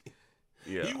 Like,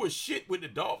 yeah. He was shit with the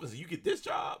Dolphins and you get this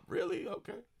job? Really?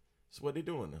 Okay. That's what they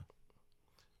doing now.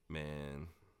 Man.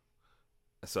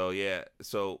 So, yeah.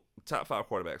 So, top 5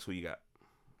 quarterbacks. Who you got?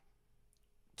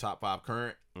 Top 5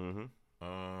 current?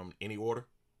 Mm-hmm. Any order?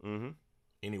 Mm-hmm.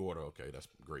 Any order. Okay, that's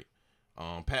great.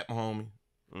 Pat Mahomes.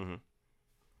 Mm-hmm.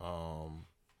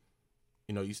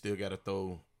 You know, you still got to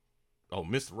throw. Oh,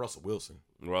 Mr. Russell Wilson.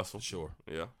 Russell, sure.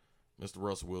 Yeah. Mr.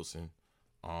 Russell Wilson.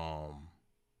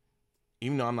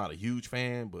 Even though I'm not a huge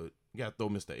fan, but you got to throw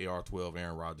Mr. AR-12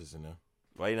 Aaron Rodgers in there.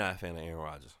 Why you not a fan of Aaron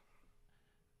Rodgers?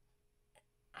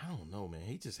 I don't know, man.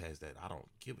 He just has that.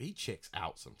 He checks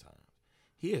out sometimes.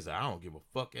 He has a I don't give a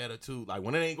fuck attitude. Like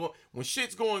when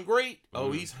shit's going great,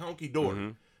 he's hunky dory.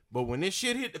 Mm-hmm. But when this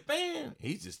shit hit the fan,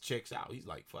 he just checks out. He's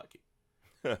like, fuck it.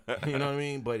 You know what I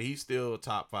mean? But he's still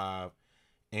top 5.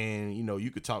 And, you know, you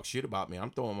could talk shit about me.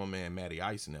 I'm throwing my man Matty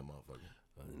Ice in that motherfucker.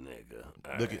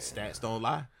 Nigga. Look at stats don't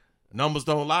lie. Numbers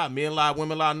don't lie. Men lie,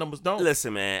 women lie, numbers don't.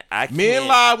 Listen, man. Men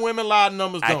lie, women lie,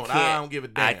 numbers don't. I don't give a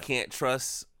damn. I can't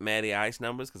trust Matty Ice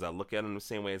numbers because I look at them the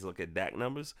same way as I look at Dak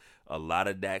numbers. A lot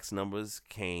of Dak's numbers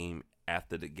came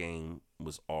after the game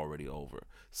was already over.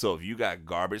 So if you got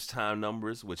garbage time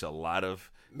numbers, which a lot of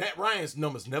Matt Ryan's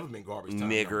numbers never been garbage time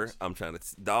numbers. I'm trying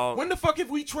to dog. When the fuck have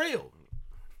we trailed?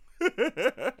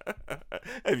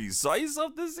 Have you saw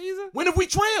yourself this season? When have we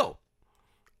trailed?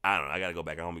 I don't know. I gotta go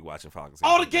back. I don't be watching Falcons.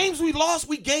 All the games we lost,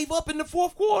 we gave up in the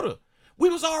 4th quarter.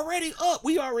 We was already up.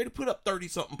 We already put up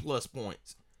 30-something plus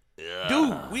points. Yeah.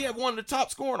 Dude, we have one of the top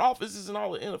scoring offenses in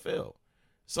all the NFL.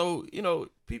 So, you know,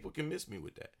 people can miss me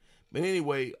with that. But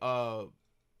anyway,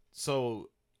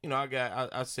 so, you know,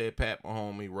 I said Pat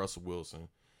Mahomes, Russell Wilson.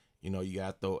 You know, you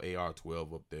got to throw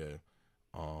AR-12 up there.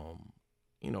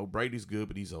 You know, Brady's good,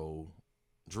 but he's old.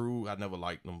 Drew, I never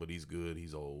liked him, but he's good.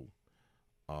 He's old.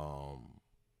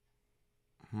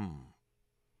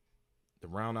 To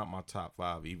round out my top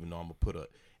 5, even though I'm gonna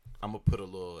put a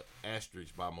little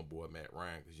asterisk by my boy Matt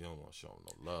Ryan because you don't want to show him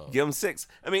no love. Give him 6.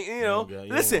 I mean, you know,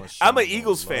 listen, I'm an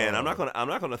Eagles fan. I'm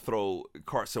not gonna throw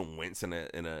Carson Wentz in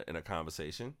a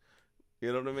conversation.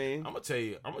 You know what I mean? I'm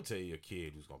gonna tell you a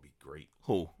kid who's gonna be great.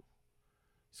 Who?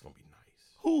 He's gonna be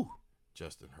nice. Who?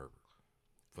 Justin Herbert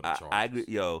for the Chargers. I agree,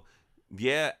 yo.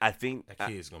 Yeah, I think that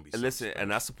kid's gonna be. Listen, special.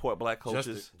 And I support black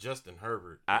coaches. Justin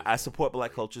Herbert. I support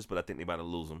black coaches, but I think they're about to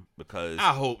lose them because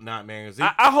I hope not, man.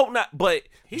 I hope not. But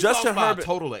he's Justin lost Herbert by a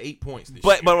total of 8 points.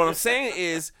 But what I'm saying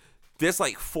is, there's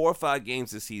like 4 or 5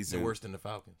 games this season. They're worse than the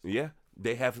Falcons. Yeah,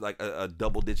 they have like a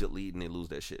double-digit lead and they lose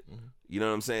that shit. Mm-hmm. You know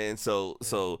what I'm saying? So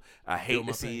I hate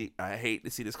to see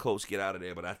this coach get out of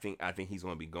there, but I think he's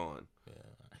gonna be gone.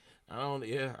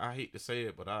 Yeah, I hate to say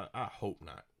it, but I hope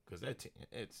not. Because that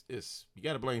it's you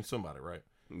got to blame somebody, right?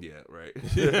 Yeah, right.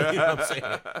 You know what I'm saying?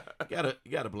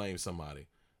 You gotta blame somebody.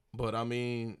 But I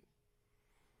mean,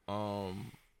 look,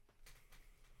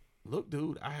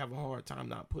 dude, I have a hard time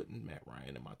not putting Matt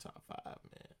Ryan in my top 5, man.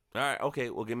 All right, okay.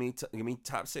 Well, give me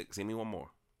top 6. Give me one more.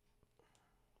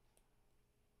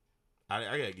 I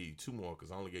gotta give you 2 more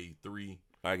because I only gave you 3.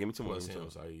 All right, give me 2 more. So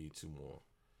I give you 2 more.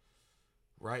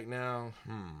 Right now,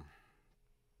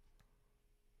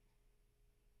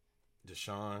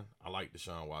 Deshaun. I like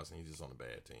Deshaun Watson. He's just on a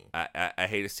bad team. I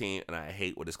hate his team, and I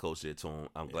hate what this coach did to him.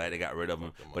 I'm glad they got rid of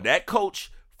him. But that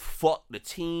coach fucked the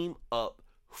team up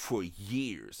for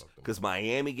years because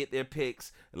Miami get their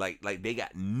picks. Like they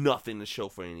got nothing to show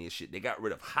for any of this shit. They got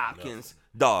rid of Hopkins.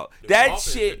 Dog.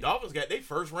 The Dolphins got their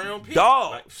first round pick.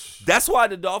 Dog. That's why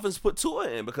the Dolphins put Tua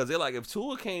in because they're like, if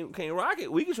Tua can't rock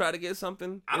it, we can try to get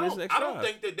something in this next I don't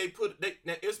think that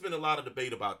it's been a lot of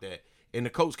debate about that. And the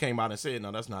coach came out and said,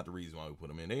 no, that's not the reason why we put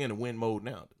them in. They're in the win mode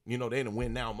now. You know, they're in the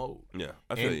win now mode. Yeah,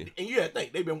 I feel you. And you got to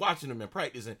think, they've been watching them in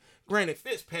practice. And granted,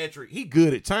 Fitzpatrick, he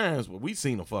good at times, but we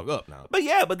seen him fuck up now. But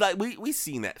yeah, like we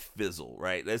seen that fizzle,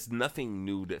 right? There's nothing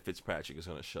new that Fitzpatrick is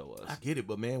going to show us. I get it,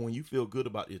 but man, when you feel good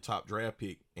about your top draft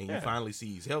pick and you finally see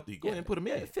he's healthy, go ahead and put him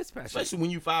in. Fitzpatrick. Especially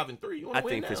when you 5-3, you want to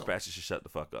win now. Fitzpatrick should shut the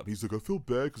fuck up. He's like, I feel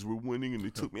bad because we're winning and they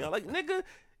took me out. Like, nigga,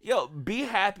 yo, be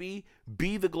happy,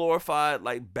 be the glorified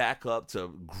like backup to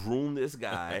groom this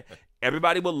guy,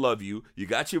 everybody will love you. You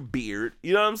got your beard.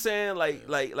 You know what I'm saying?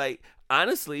 Like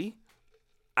honestly,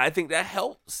 I think that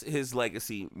helps his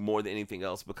legacy more than anything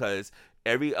else because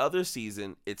every other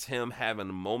season, it's him having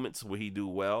moments where he do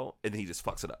well and then he just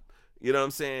fucks it up. You know what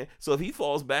I'm saying? So if he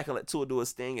falls back and let Tua do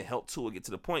his thing and help Tua get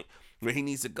to the point where he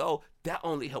needs to go, that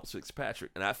only helps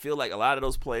Fitzpatrick. And I feel like a lot of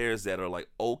those players that are like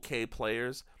okay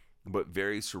players but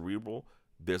very cerebral,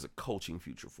 there's a coaching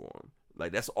future for them.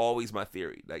 Like that's always my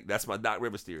theory. Like that's my Doc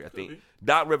Rivers theory. I think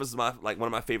Doc Rivers is one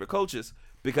of my favorite coaches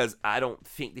because I don't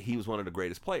think that he was one of the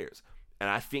greatest players. And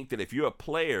I think that if you're a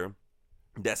player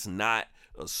that's not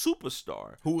a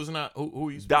superstar, who was not who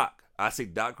you Doc. I say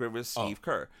Doc Rivers, Steve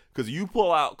Kerr, because you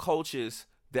pull out coaches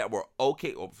that were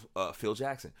okay, or Phil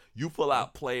Jackson. You pull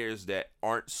out players that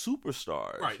aren't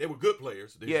superstars. Right, they were good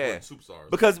players. They just weren't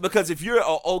superstars. Because if you're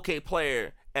an okay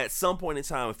player, at some point in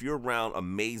time, if you're around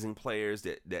amazing players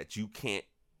that you can't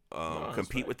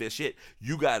compete with their shit,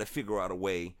 you got to figure out a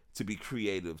way to be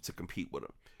creative to compete with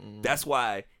them. Mm-hmm. That's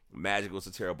why Magic was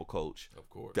a terrible coach. Of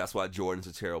course. That's why Jordan's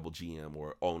a terrible GM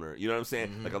or owner. You know what I'm saying?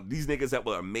 Mm-hmm. Like these niggas that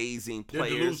were amazing players.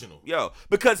 They're delusional. Yo,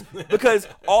 because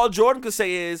all Jordan could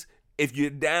say is, if you're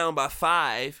down by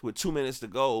 5 with 2 minutes to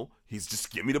go, he's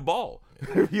just give me the ball.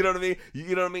 Yeah. You know what I mean?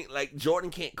 You know what I mean? Like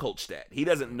Jordan can't coach that. He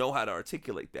doesn't know how to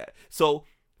articulate that. So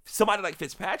somebody like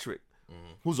Fitzpatrick,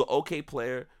 who's an okay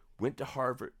player, went to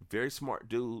Harvard, very smart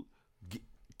dude,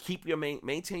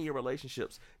 maintain your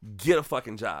relationships, get a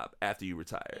fucking job after you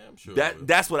retire. Yeah, I'm sure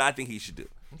that's what I think he should do.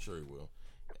 I'm sure he will.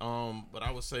 But I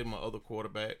would say my other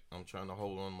quarterback, I'm trying to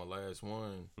hold on to my last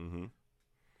one. Mm-hmm.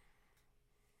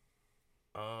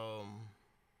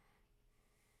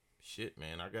 Shit,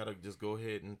 man, I gotta just go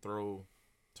ahead and throw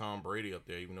Tom Brady up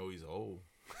there, even though he's old.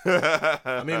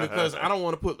 I mean, because I don't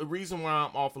want to put the reason why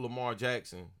I'm off of Lamar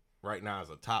Jackson right now as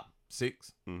a top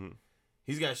 6. Mm-hmm.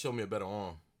 He's got to show me a better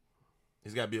arm.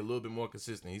 He's got to be a little bit more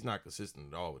consistent. He's not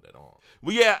consistent at all with that arm.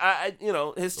 Well, yeah,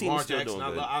 his team Lamar is still Jackson,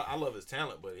 doing good. I love his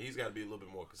talent, but he's got to be a little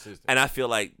bit more consistent. And I feel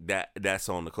like that's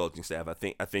on the coaching staff. I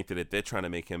think that if they're trying to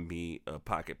make him be a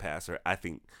pocket passer, I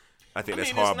think that's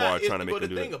Harbaugh trying to make him do it. But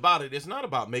the thing about it, it's not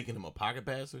about making him a pocket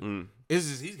passer. It's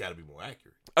just he's got to be more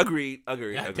accurate. Agreed.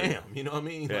 Damn, you know what I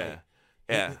mean? Yeah.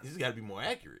 Like, he's got to be more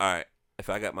accurate. All right. If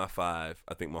I got my 5,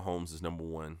 I think Mahomes is number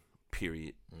 1.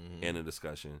 Period. End of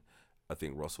discussion. I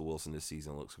think Russell Wilson this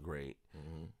season looks great.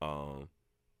 Mm-hmm.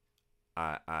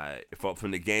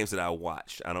 From the games that I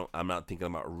watched, I'm not thinking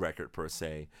about record per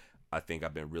se. I think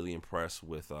I've been really impressed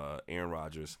with Aaron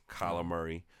Rodgers, Kyler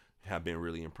Murray. Have been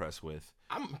really impressed with.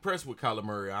 I'm impressed with Kyler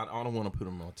Murray. I don't want to put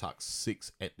him on top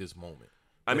 6 at this moment.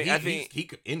 I mean, I think he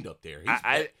could end up there.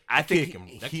 I think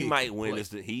he might win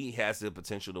this. He has the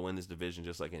potential to win this division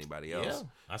just like anybody else. Yeah,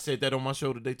 I said that on my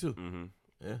show today too. Mm-hmm.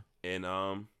 Yeah,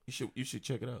 and you should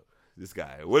check it out. This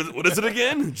guy, what is it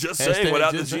again? Just saying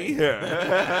without the G.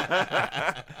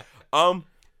 Yeah.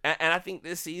 And I think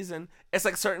this season, it's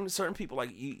like certain people,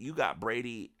 like you got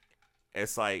Brady.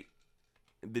 It's like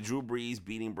the Drew Brees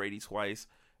beating Brady twice.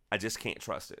 I just can't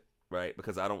trust it, right?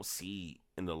 Because I don't see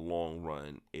in the long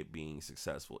run it being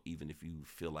successful, even if you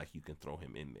feel like you can throw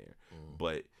him in there.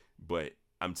 But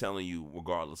I'm telling you,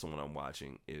 regardless of what I'm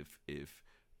watching, if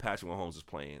Patrick Mahomes is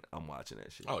playing, I'm watching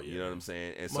that shit. Oh yeah, you know what I'm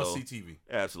saying? And must see TV.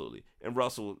 Absolutely. And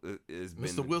Russell is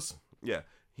Mr. Wilson. Yeah,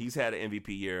 he's had an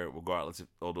MVP year, regardless of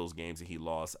all those games that he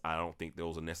lost. I don't think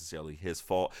those are necessarily his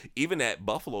fault. Even that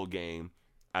Buffalo game,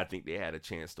 I think they had a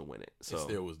chance to win it. So it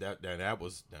still was that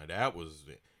was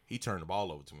he turned the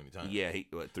ball over too many times. Yeah, 3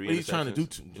 interceptions. He's trying to do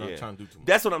too much.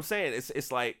 That's what I'm saying.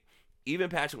 It's like even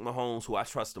Patrick Mahomes, who I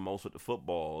trust the most with the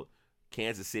football,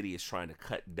 Kansas City is trying to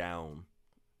cut down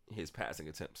his passing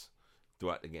attempts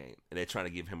throughout the game, and they're trying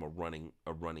to give him a running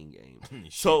game.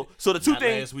 so the two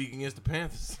things last week against the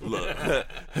Panthers.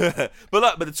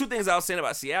 but the two things I was saying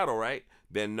about Seattle, right?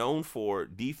 They're known for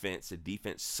defense. The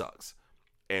defense sucks.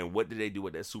 And what did they do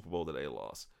with that Super Bowl that they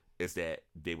lost? Is that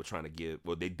they were trying to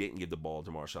they didn't give the ball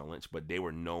to Marshawn Lynch, but they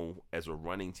were known as a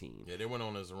running team. Yeah, they went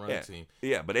on as a running team.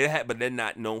 Yeah, but they're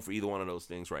not known for either one of those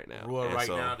things right now. Well,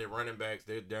 now their running backs,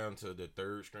 they're down to the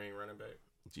 3rd string running back.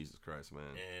 Jesus Christ, man.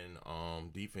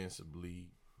 And defensively,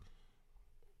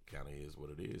 kind of is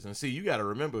what it is. And see, you got to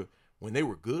remember when they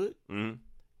were good,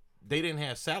 they didn't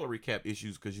have salary cap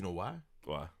issues because you know why?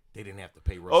 Why? They didn't have to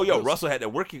pay Russell. Wilson. Russell had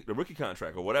that the rookie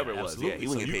contract or whatever it was. Absolutely.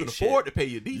 Yeah, he so you can afford to pay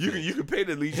your defense. You can pay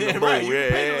the Legion of Boom. Right, you can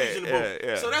pay the Legion of Boom.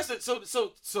 Yeah. So that's it.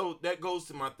 So that goes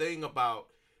to my thing about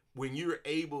when you're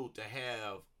able to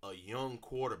have a young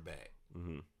quarterback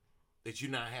that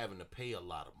you're not having to pay a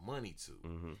lot of money to.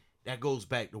 Mm-hmm. That goes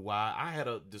back to why I had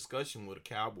a discussion with a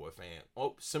Cowboy fan,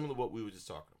 similar to what we were just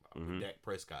talking about with Dak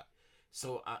Prescott.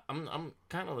 So I'm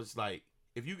kind of just like,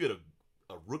 if you get a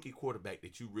rookie quarterback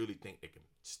that you really think they can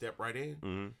step right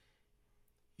in,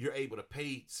 you're able to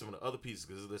pay some of the other pieces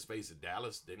because let's face it,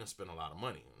 Dallas, they done spend a lot of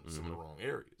money in some of the wrong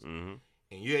areas. And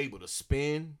you're able to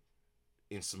spend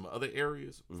in some other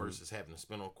areas versus having to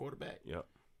spend on quarterback. Yep.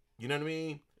 You know what I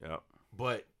mean? Yep.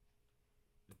 But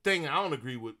the thing I don't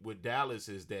agree with Dallas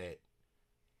is that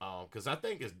because I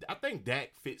think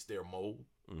Dak fits their mold.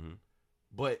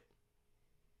 But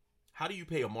how do you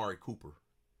pay Amari Cooper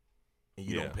and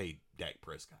you don't pay Dak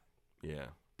Prescott? Yeah.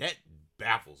 That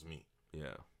baffles me.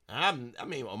 Yeah. I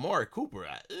mean, Amari Cooper,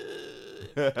 you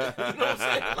know what I'm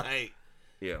saying? Like,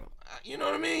 yeah. You know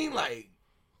what I mean? Like,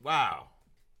 wow.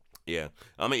 Yeah.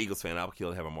 I'm an Eagles fan. I would kill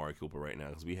to have Amari Cooper right now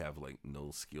because we have, like,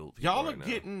 no skilled people Y'all right are now.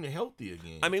 getting healthy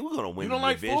again. I mean, we're going to win the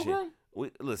division. You don't like Fulgham?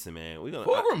 Listen, man. We're gonna,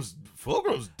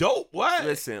 Fulgram's dope. What?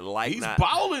 Listen, he's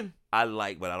balling. But I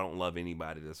don't love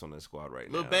anybody that's on that squad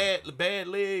right now. Bad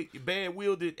leg, bad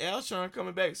wielded Alshon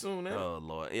coming back soon. Oh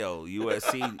Lord,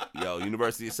 USC,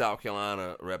 University of South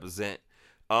Carolina represent.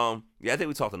 I think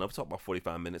we talked enough. We talked about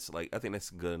 45 minutes. Like, I think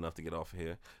that's good enough to get off of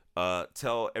here.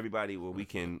 Tell everybody where we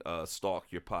can stalk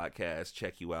your podcast,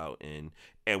 check you out, and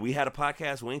we had a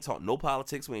podcast. We ain't talk no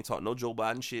politics. We ain't talk no Joe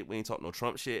Biden shit. We ain't talk no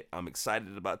Trump shit. I'm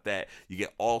excited about that. You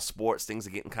get all sports. Things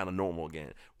are getting kind of normal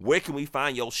again. Where can we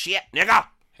find your shit, nigga?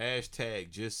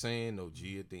 Hashtag just saying, no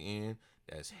G at the end.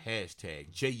 That's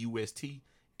hashtag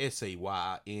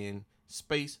JUSTSAYIN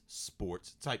space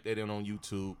sports. Type that in on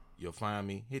YouTube. You'll find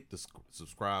me. Hit the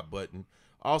subscribe button.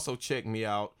 Also check me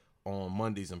out on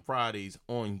Mondays and Fridays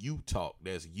on U Talk.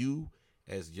 That's U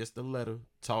as just the letter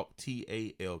Talk,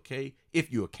 TALK.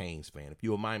 If you're a Canes fan, if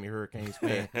you're a Miami Hurricanes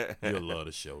fan, you'll love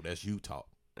the show. That's U Talk.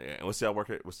 Yeah. And what's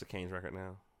the Canes record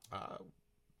now?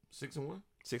 6-1.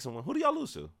 6-1. Who do y'all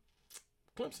lose to?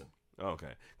 Clemson. Oh,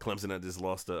 okay. Clemson that just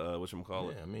lost to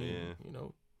whatchamacallit. Yeah, I mean,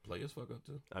 players fuck up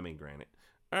too. I mean, granted.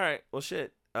 All right. Well,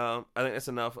 shit. I think that's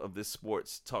enough of this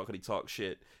sports talkity talk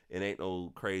shit. It ain't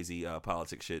no crazy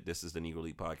politics shit. This is the Negro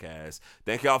League Podcast.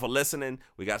 Thank y'all for listening.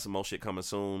 We got some more shit coming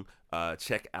soon.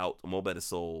 Check out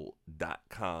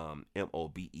mobettasoul.com,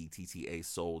 MOBETTA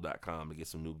soul.com to get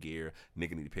some new gear.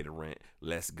 Nigga need to pay the rent.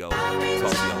 Let's go. Talk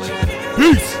to y'all later.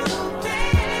 Peace.